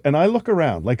churches. And I look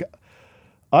around, like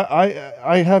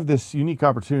I have this unique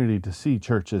opportunity to see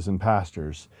churches and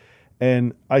pastors.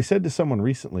 And I said to someone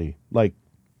recently, like,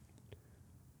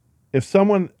 if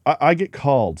someone, I get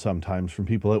called sometimes from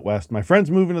people out west, my friend's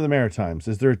moving to the Maritimes.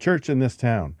 Is there a church in this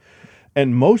town?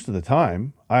 And most of the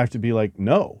time I have to be like,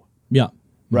 no.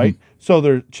 Right?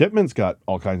 So Chipman's got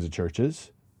all kinds of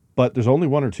churches, but there's only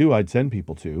 1 or 2 I'd send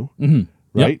people to,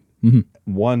 right?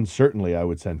 One certainly I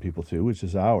would send people to, which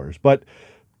is ours. But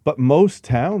most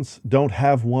towns don't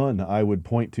have one I would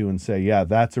point to and say, yeah,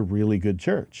 that's a really good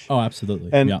church. Oh, absolutely.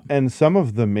 And some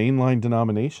of the mainline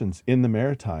denominations in the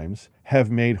Maritimes have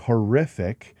made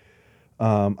horrific,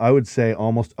 I would say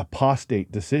almost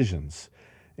apostate decisions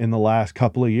in the last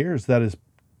couple of years that is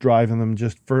driving them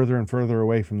just further and further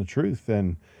away from the truth.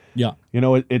 And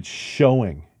it's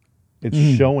showing.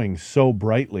 It's showing so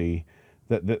brightly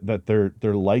that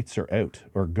their lights are out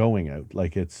or going out.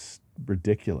 Like it's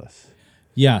ridiculous.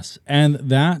 Yes, and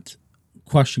that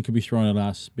question could be thrown at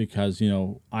us because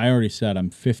I already said I'm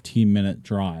 15-minute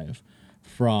drive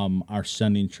from our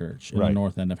sending church in the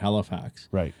north end of Halifax.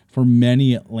 For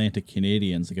many Atlantic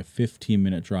Canadians, like a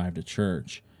 15-minute drive to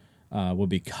church would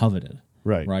be coveted.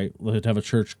 Right. To have a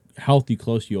church healthy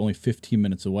close to you, only 15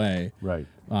 minutes away.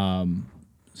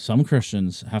 Some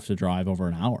Christians have to drive over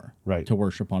an hour to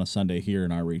worship on a Sunday here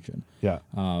in our region.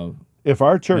 If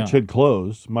our church had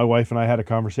closed, my wife and I had a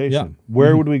conversation.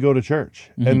 Where would we go to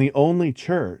church? And the only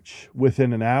church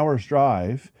within an hour's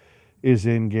drive is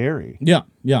in Gary.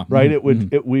 Right.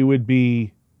 We would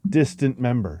be distant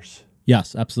members.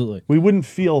 Yes, absolutely. We wouldn't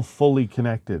feel fully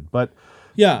connected, but.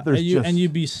 And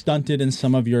you'd be stunted in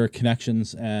some of your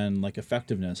connections and like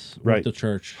effectiveness with the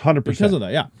church 100% because of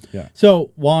that.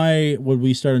 So why would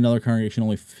we start another congregation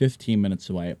only 15 minutes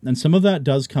away? And some of that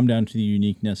does come down to the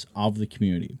uniqueness of the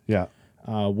community.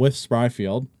 With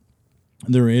Spryfield,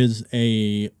 there is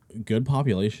a good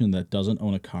population that doesn't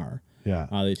own a car. Yeah.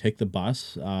 They take the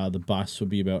bus. The bus would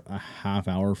be about a half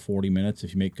hour, 40 minutes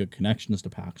if you make good connections to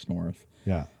PAX North.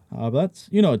 Yeah. But that's,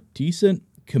 a decent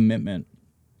commitment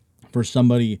for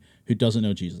somebody who doesn't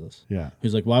know Jesus. Yeah.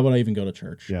 Who's like, why would I even go to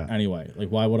church Yeah. anyway? Like,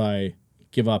 why would I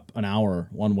give up an hour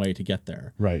one way to get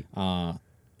there? Right.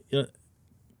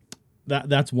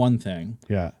 That's one thing.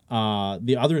 Yeah.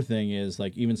 The other thing is,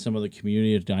 like, even some of the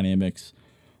community dynamics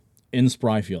in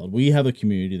Spryfield. We have a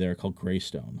community there called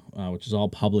Greystone, which is all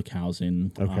public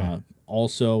housing. Okay.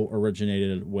 Also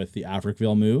originated with the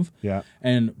Africville move. Yeah.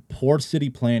 And poor city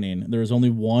planning, there is only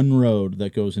one road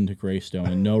that goes into Greystone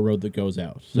and no road that goes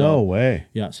out. So, No way.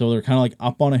 yeah, so they're kind of like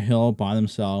up on a hill by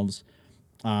themselves.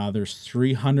 There's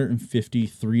 350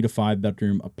 3 to 5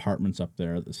 bedroom apartments up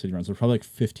there that the city runs. There's probably like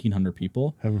 1,500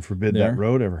 people. Heaven forbid there. that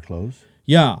road ever close.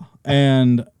 Yeah,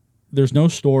 and there's no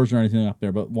stores or anything up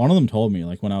there. But one of them told me,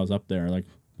 like, when I was up there, like,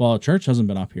 well, church hasn't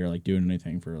been up here, like, doing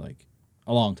anything for, like,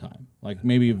 a long time. Like,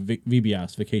 maybe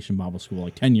VBS, Vacation Bible School,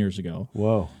 like, 10 years ago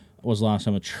Whoa. was the last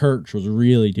time a church was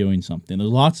really doing something. There's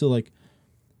lots of, like,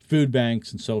 food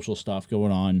banks and social stuff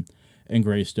going on in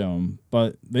Greystone.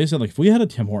 But they said, like, if we had a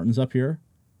Tim Hortons up here,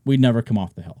 we'd never come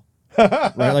off the hill.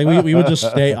 Right? Like, we would just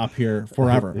stay up here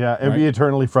forever. Yeah, and right? be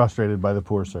eternally frustrated by the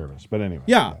poor service. But anyway.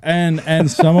 Yeah,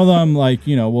 and some of them, like,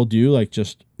 will do, like,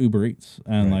 just Uber Eats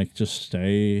and, like, just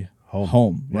stay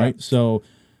home, right? Yeah. So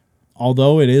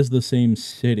although it is the same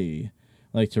city,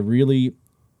 like, to really,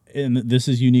 and this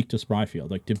is unique to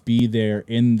Spryfield, like, to be there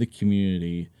in the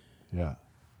community Yeah.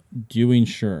 doing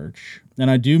church. And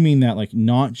I do mean that, like,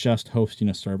 not just hosting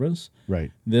a service.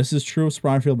 Right. This is true of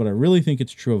Spryfield, but I really think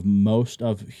it's true of most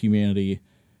of humanity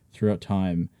throughout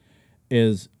time.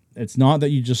 Is it's not that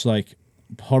you just, like,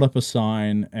 put up a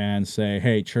sign and say,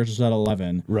 hey, church is at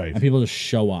 11. Right. And people just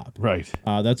show up. Right.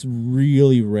 That's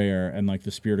really rare, and, like,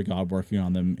 the Spirit of God working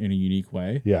on them in a unique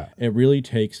way. Yeah. It really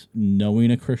takes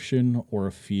knowing a Christian or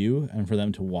a few and for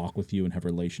them to walk with you and have a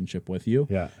relationship with you.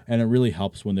 Yeah. And it really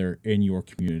helps when they're in your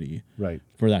community Right.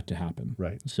 for that to happen.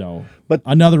 Right. So, But-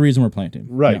 another reason we're planting.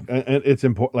 Right. Yeah. And it's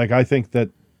important. Like, I think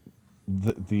that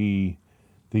the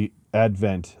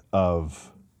advent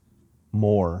of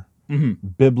more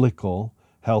biblical,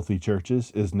 healthy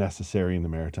churches is necessary in the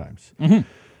Maritimes.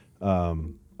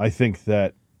 I think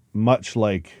that much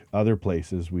like other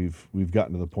places, we've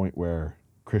gotten to the point where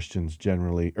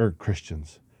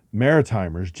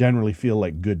Maritimers generally feel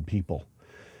like good people.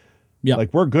 Yeah.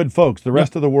 Like, we're good folks. The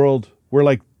rest of the world, we're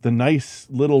like the nice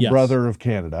little Yes. brother of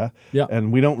Canada. Yeah.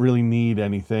 And we don't really need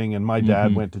anything. And my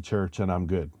dad went to church and I'm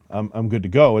good. I'm good to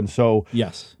go. And so,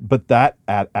 Yes. but that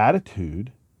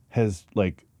attitude has,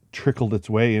 like, trickled its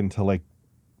way into, like,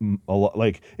 a lot.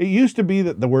 Like, it used to be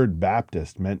that the word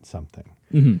Baptist meant something.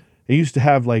 It used to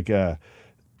have, like, a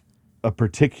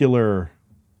particular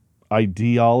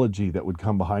ideology that would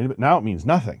come behind it. But now it means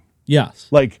nothing. Yes.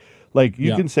 Like you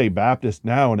Yeah. can say Baptist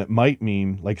now and it might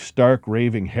mean, like, stark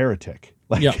raving heretic.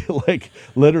 Like, Yeah. like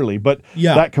literally. But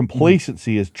Yeah. that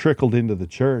complacency has trickled into the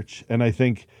church. And I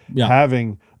think Yeah.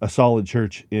 having a solid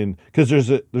church because there's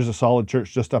a solid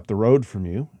church just up the road from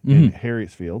you in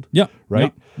Harrietsfield. Yeah.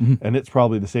 Right? Yeah. And it's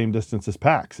probably the same distance as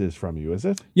PAX is from you, is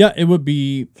it? Yeah, it would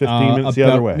be 15 minutes the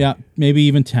other way. Yeah, maybe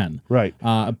even 10. Right.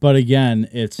 But again,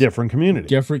 it's Different community.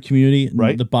 different community.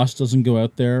 Right. The bus doesn't go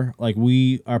out there. Like,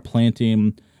 we are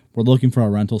planting, we're looking for a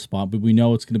rental spot, but we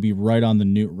know it's going to be right on the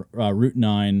new Route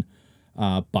 9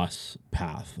 bus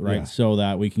path, right? Yeah. So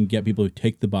that we can get people who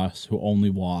take the bus, who only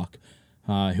walk,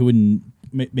 who would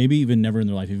maybe even never in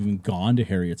their life have even gone to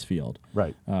Harrietsfield,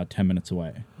 Right. 10 minutes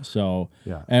away. So,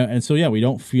 Yeah. and so, yeah, we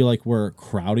don't feel like we're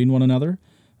crowding one another.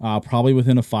 Probably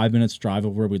within a 5 minutes drive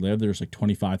of where we live, there's like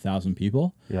 25,000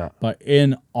 people. Yeah. But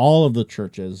in all of the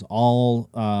churches, all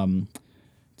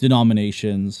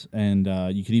denominations, and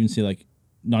you could even see, like,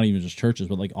 not even just churches,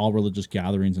 but, like, all religious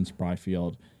gatherings in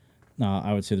Spryfield,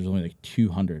 I would say there's only like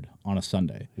 200 on a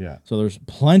Sunday. Yeah. So there's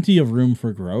plenty of room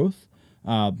for growth.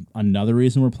 Another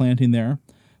reason we're planting there.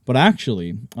 But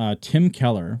actually, Tim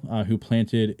Keller, who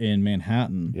planted in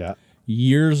Manhattan Yeah.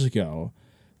 years ago,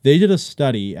 they did a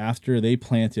study after they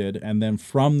planted, and then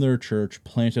from their church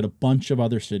planted a bunch of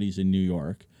other cities in New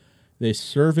York. They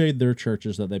surveyed their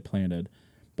churches that they planted,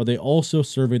 but they also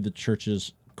surveyed the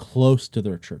churches close to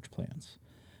their church plants.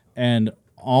 And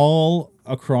all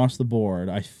across the board,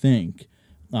 I think,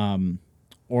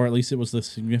 or at least it was the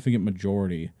significant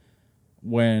majority,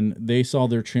 when they saw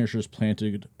their churches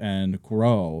planted and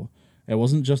grow, it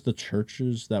wasn't just the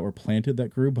churches that were planted that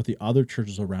grew, but the other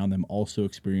churches around them also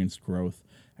experienced growth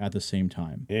at the same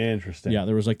time. Interesting. Yeah,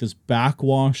 there was like this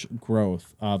backwash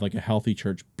growth of like a healthy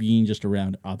church being just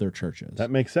around other churches. That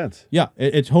makes sense. Yeah,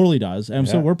 it totally does. And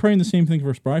so Yeah. we're praying the same thing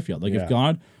for Spryfield. Like, Yeah. if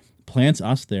God plants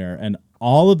us there, and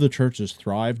all of the churches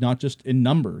thrive, not just in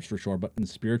numbers for sure, but in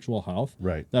spiritual health.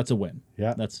 Right. That's a win.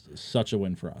 Yeah. That's such a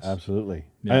win for us. Absolutely.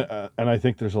 Yeah. And I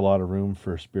think there's a lot of room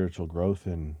for spiritual growth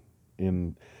in,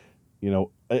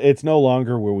 it's no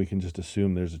longer where we can just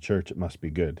assume there's a church, it must be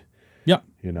good, Yeah.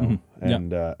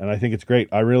 and I think it's great.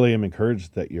 I really am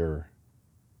encouraged that you're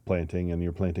planting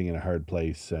in a hard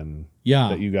place, and Yeah.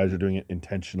 that you guys are doing it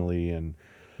intentionally. And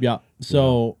Yeah.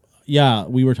 So,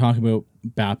 we were talking about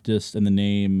Baptist and the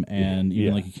name, and even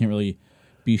Yeah. like you can't really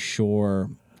be sure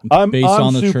I'm based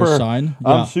on the super, church sign.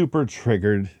 I'm super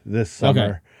triggered this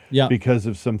summer Yeah. because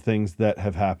of some things that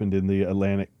have happened in the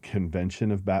Atlantic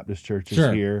Convention of Baptist churches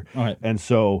Sure. here. Okay. And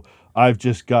so I've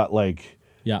just got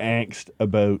Yeah. angst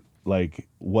about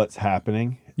what's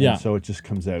happening. Yeah. And so it just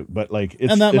comes out. But it's,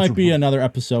 And that it's, might be another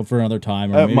episode for another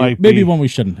time, or That maybe, might maybe be. one we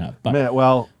shouldn't have. But Man,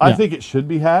 well, I Yeah. think it should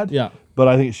be had. Yeah. But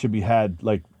I think it should be had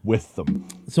with them.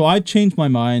 so I changed my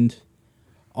mind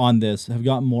on this, have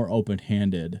gotten more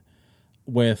open-handed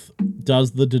with,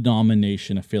 does the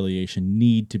denomination affiliation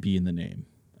need to be in the name?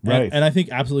 Right. And I think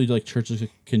absolutely churches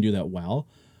can do that well,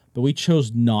 but we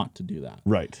chose not to do that.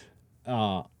 Right.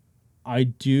 I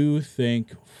do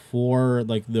think for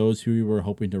those who we were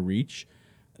hoping to reach,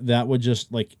 that would just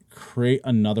create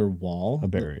another wall, A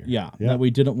barrier. Yeah, Yeah. that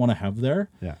we didn't want to have there.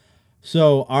 Yeah.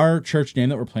 So our church name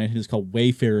that we're planting is called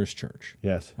Wayfarers Church,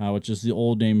 Yes. which is the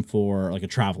old name for a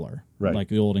traveler, Right. like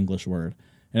the old English word.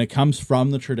 And it comes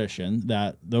from the tradition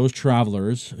that those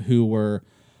travelers who were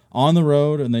on the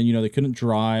road and then, they couldn't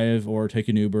drive or take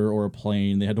an Uber or a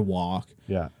plane, they had to walk.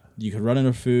 Yeah. You could run out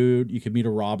of food, you could meet a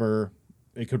robber,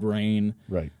 it could rain,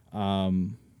 Right.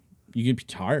 you could be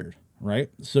tired, right?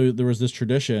 So there was this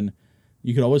tradition,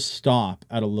 you could always stop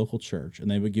at a local church and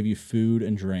they would give you food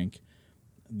and drink.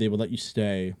 They would let you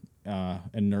stay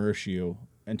and nourish you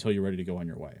until you're ready to go on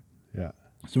your way. Yeah.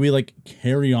 So we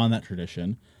carry on that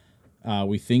tradition.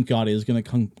 We think God is going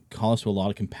to call us to a lot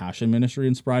of compassion ministry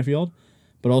in Spryfield,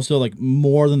 but also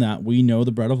more than that, we know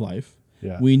the bread of life.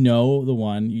 Yeah. We know the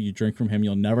one, you drink from him,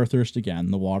 you'll never thirst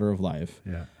again, the water of life.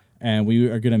 Yeah. And we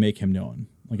are going to make him known.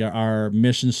 Our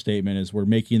mission statement is we're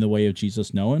making the way of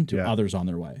Jesus known to Yeah. others on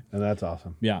their way. And that's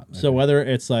awesome. Yeah. So whether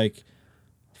it's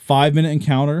 5-minute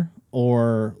encounter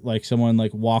or someone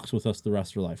walks with us the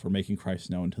rest of their life, we're making Christ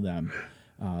known to them.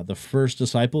 The first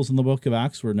disciples in the book of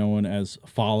Acts were known as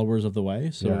followers of the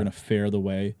way. So Yeah. we're going to fare the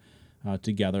way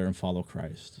together and follow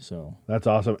Christ. So That's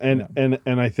awesome. And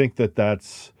I think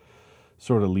that's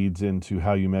sort of leads into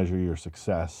how you measure your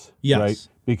success. Yes. Right?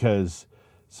 Because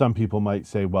some people might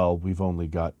say, well, we've only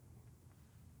got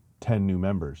 10 new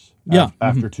members Yeah.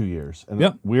 after 2 years. And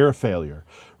Yep. we're a failure.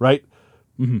 Right?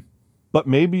 Mm-hmm. But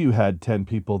maybe you had 10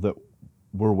 people that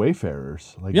were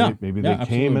wayfarers. Yeah. Maybe Yeah, they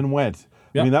came absolutely. and went.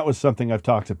 Yeah. I mean, that was something I've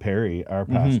talked to Perry, our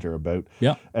pastor, about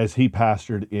Yeah. as he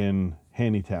pastored in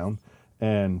Haneytown.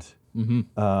 And is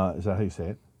that how you say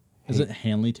it? is it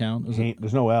Hanley Town? Is it?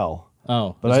 There's no L.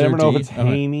 Oh. But is I there never know D? if it's Okay.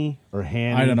 Haney or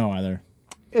Haney. I don't know either.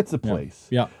 It's a place.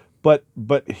 Yeah.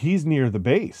 But he's near the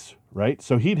base, right?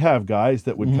 So he'd have guys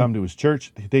that would Mm-hmm. come to his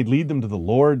church. They'd lead them to the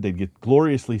Lord. They'd get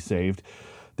gloriously saved.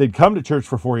 They'd come to church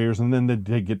for 4 years, and then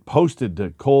they'd get posted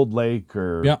to Cold Lake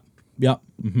or Yeah. Yeah.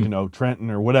 Mm-hmm.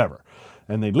 Trenton or whatever,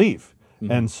 and they'd leave.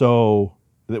 And so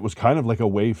it was kind of like a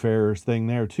wayfarers thing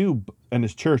there too. And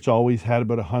his church always had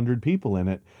about 100 people in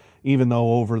it, even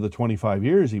though over the 25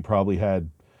 years he probably had,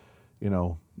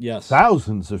 Yes.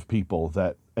 thousands of people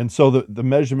that. And so the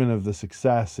measurement of the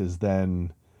success is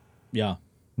then Yeah.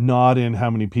 not in how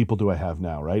many people do I have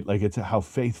now, right? It's how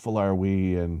faithful are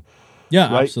we, and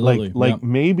Yeah. right, Absolutely. like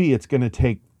maybe it's going to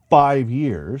take 5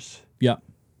 years Yeah.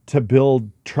 to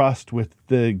build trust with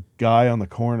the guy on the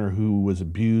corner who was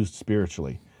abused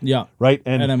spiritually, Yeah. right?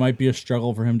 And it might be a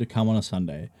struggle for him to come on a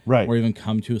Sunday. Right. Or even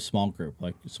come to a small group.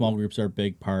 Small groups are a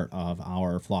big part of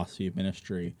our philosophy of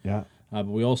ministry. yeah, But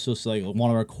we also say one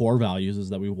of our core values is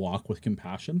that we walk with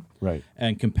compassion. right,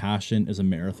 And compassion is a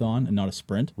marathon and not a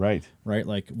sprint. right, Right?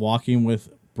 Walking with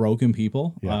broken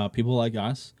people, Yeah. people like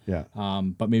us, yeah,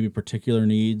 but maybe particular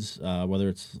needs, whether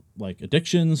it's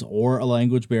addictions or a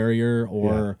language barrier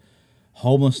or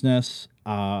homelessness,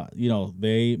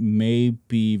 they may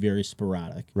be very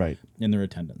sporadic right, in their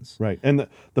attendance. right. And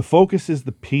the focus is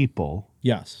the people,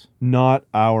 Yes. not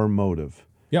our motive,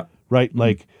 Yep. right?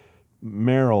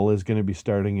 Merrill is going to be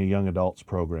starting a young adults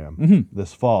program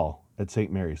this fall at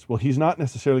St. Mary's. Well, he's not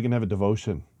necessarily going to have a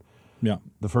devotion Yeah.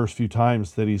 the first few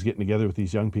times that he's getting together with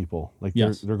these young people.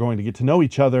 Yes. They're going to get to know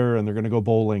each other, and they're going to go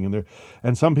bowling,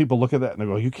 and some people look at that and they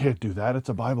go, you can't do that, it's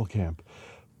a Bible camp.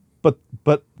 But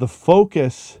the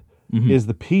focus is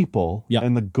the people, Yeah.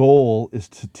 and the goal is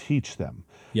to teach them.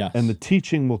 Yes. And the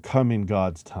teaching will come in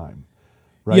God's time.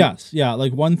 Right? Yes. Yeah.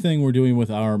 Like one thing we're doing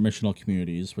with our missional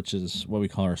communities, which is what we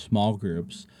call our small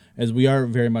groups, is we are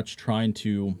very much trying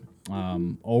to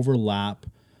overlap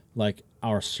like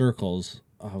our circles.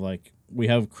 Like we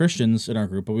have Christians in our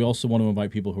group, but we also want to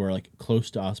invite people who are like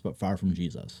close to us but far from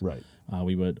Jesus. Right.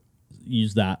 We would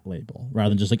use that label rather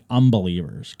than just like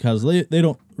unbelievers, because they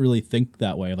don't really think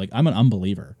that way. Like, I'm an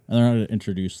unbeliever, and they're not going to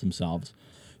introduce themselves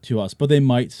to us, but they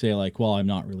might say like, well, I'm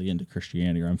not really into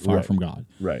Christianity, or I'm far from God.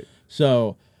 Right.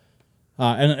 So,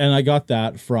 and I got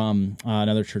that from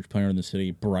another church planter in the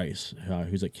city, Bryce,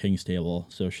 who's at King's Table.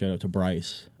 So shout out to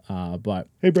Bryce. But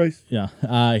Hey, Bryce.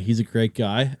 yeah, he's a great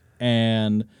guy.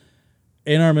 And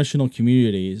in our missional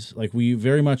communities, like, we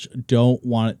very much don't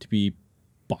want it to be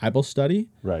Bible study.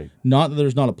 Right. Not that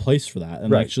there's not a place for that.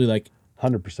 And Right. actually, like,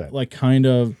 100%. like kind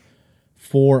of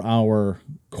for our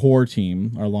core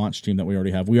team, our launch team that we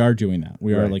already have, we are doing that.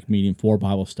 We are Right. like meeting for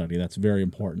Bible study. That's very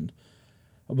important.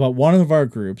 But one of our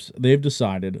groups, they've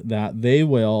decided that they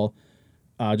will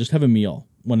just have a meal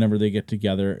whenever they get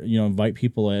together, invite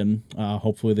people in.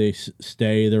 Hopefully they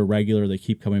stay, they're regular, they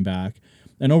keep coming back.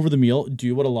 And over the meal,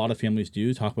 do what a lot of families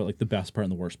do, talk about like the best part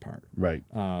and the worst part. Right.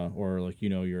 Or like,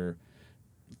 your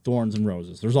thorns and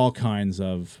roses. There's all kinds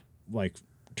of like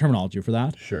terminology for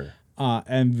that. Sure.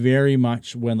 And very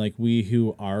much when like we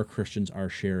who are Christians are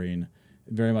sharing,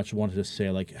 very much wanted to say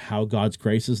like how God's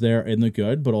grace is there in the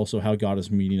good, but also how God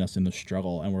is meeting us in the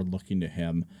struggle, and we're looking to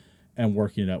Him and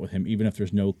working it out with Him, even if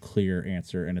there's no clear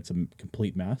answer and it's a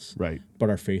complete mess. Right. But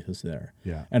our faith is there.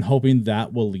 Yeah. And hoping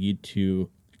that will lead to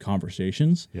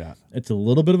conversations. Yeah. It's a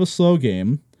little bit of a slow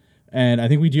game, and I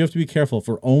think we do have to be careful. If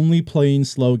we're only playing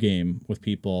slow game with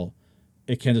people,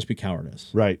 it can just be cowardice.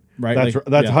 Right. Right. That's Like,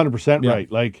 that's yeah. 100% Yeah.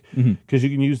 right. Like, because you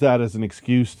can use that as an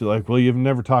excuse to like, well, you've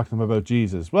never talked to them about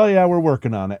Jesus. Well, yeah, we're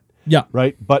working on it. Yeah.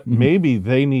 Right. But maybe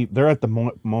they're at the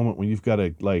moment when you've got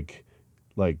to like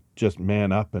just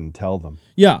man up and tell them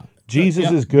Yeah. Jesus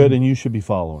Yeah. is good and you should be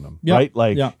following him. Yeah, Right.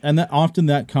 Like, yeah, and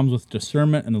that comes with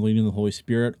discernment and the leading of the Holy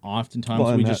Spirit. Oftentimes, Well,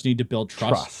 and we that just need to build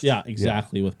trust. trust. Yeah,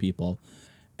 exactly, with people.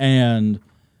 And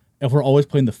if we're always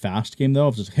playing the fast game, though,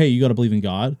 of just, hey, you got to believe in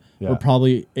God, Yeah. we're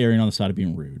probably erring on the side of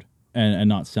being rude and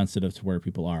not sensitive to where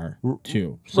people are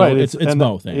too. So right. it's and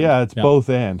both. And, yeah, it's both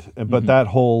and. But that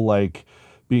whole like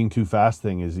being too fast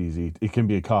thing is easy. It can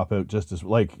be a cop out just as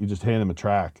like you just hand them a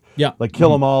track. Yeah. Like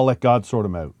kill them all, let God sort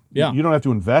them out. Yeah. You don't have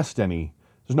to invest any.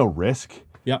 There's no risk.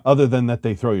 Yeah. Other than that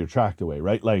they throw your tract away,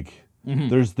 right? Like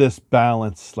there's this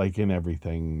balance like in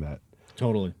everything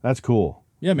Totally. that's cool.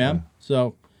 Yeah, man.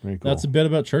 So Very cool. that's a bit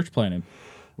about church planning.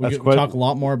 We That's could quite- talk a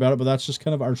lot more about it, but that's just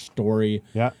kind of our story.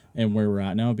 Yeah. And where we're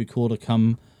at now. It'd be cool to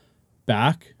come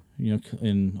back,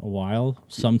 in a while,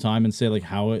 sometime, and say like,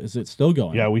 how is it still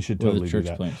going? Yeah, we should with the totally do church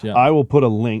that. plans? Yeah. I will put a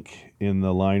link in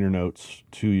the liner notes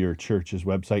to your church's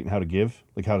website and how to give,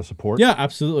 like how to support. Yeah,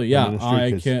 absolutely. Yeah, ministry,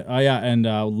 I 'cause- can. Yeah, and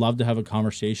would love to have a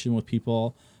conversation with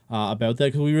people about that,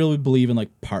 because we really believe in like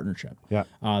partnership. Yeah.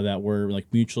 That we're like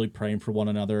mutually praying for one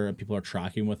another, and people are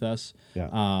tracking with us.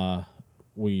 Yeah.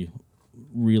 We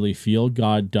really feel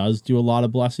God does do a lot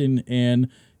of blessing in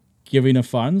giving of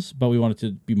funds, but we want it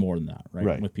to be more than that, right?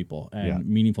 Right. With people and Yeah.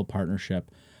 meaningful partnership.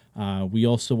 We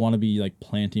also want to be like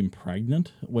planting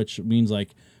pregnant, which means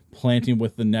like planting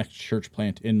with the next church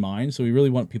plant in mind. So we really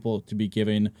want people to be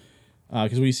giving,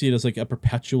 because we see it as like a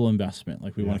perpetual investment.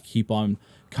 Like we want to keep on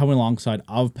coming alongside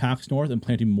of PAX North and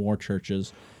planting more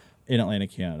churches in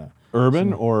Atlantic Canada.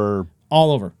 Urban or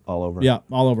All over. all over? Yeah,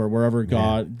 all over. Wherever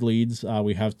God leads.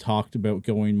 We have talked about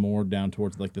going more down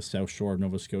towards like the South Shore of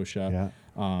Nova Scotia. Yeah.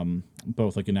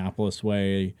 Both like Annapolis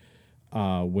Way.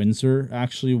 Windsor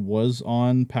actually was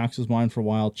on Pax's mind for a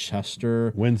while.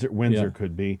 Chester. Windsor Yeah.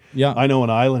 could be. Yeah. I know an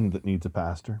island that needs a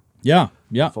pastor Yeah.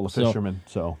 Yeah. full of So, fishermen.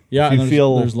 So Yeah, if and you there's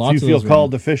feel lots if of you feel those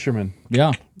called to fishermen,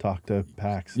 Yeah. talk to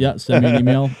Pax. Yeah. Send me an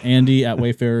email,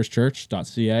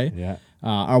 andy@wayfarerschurch.ca. Yeah.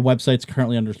 Our website's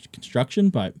currently under construction,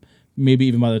 but maybe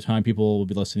even by the time people will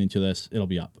be listening to this, it'll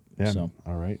be up. Yeah. So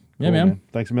All right. Yeah, Cool, man.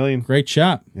 Thanks a million. great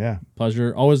chat. Yeah.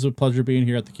 Pleasure. Always a pleasure being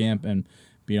here at the camp and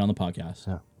being on the podcast.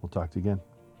 Yeah. We'll talk to you again.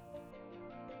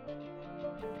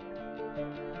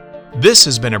 This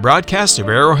has been a broadcast of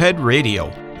Arrowhead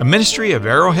Radio, a ministry of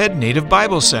Arrowhead Native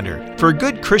Bible Center. For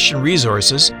good Christian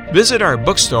resources, visit our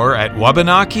bookstore at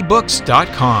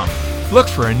wabanakibooks.com. Look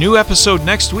for a new episode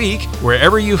next week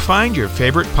wherever you find your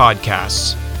favorite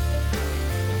podcasts.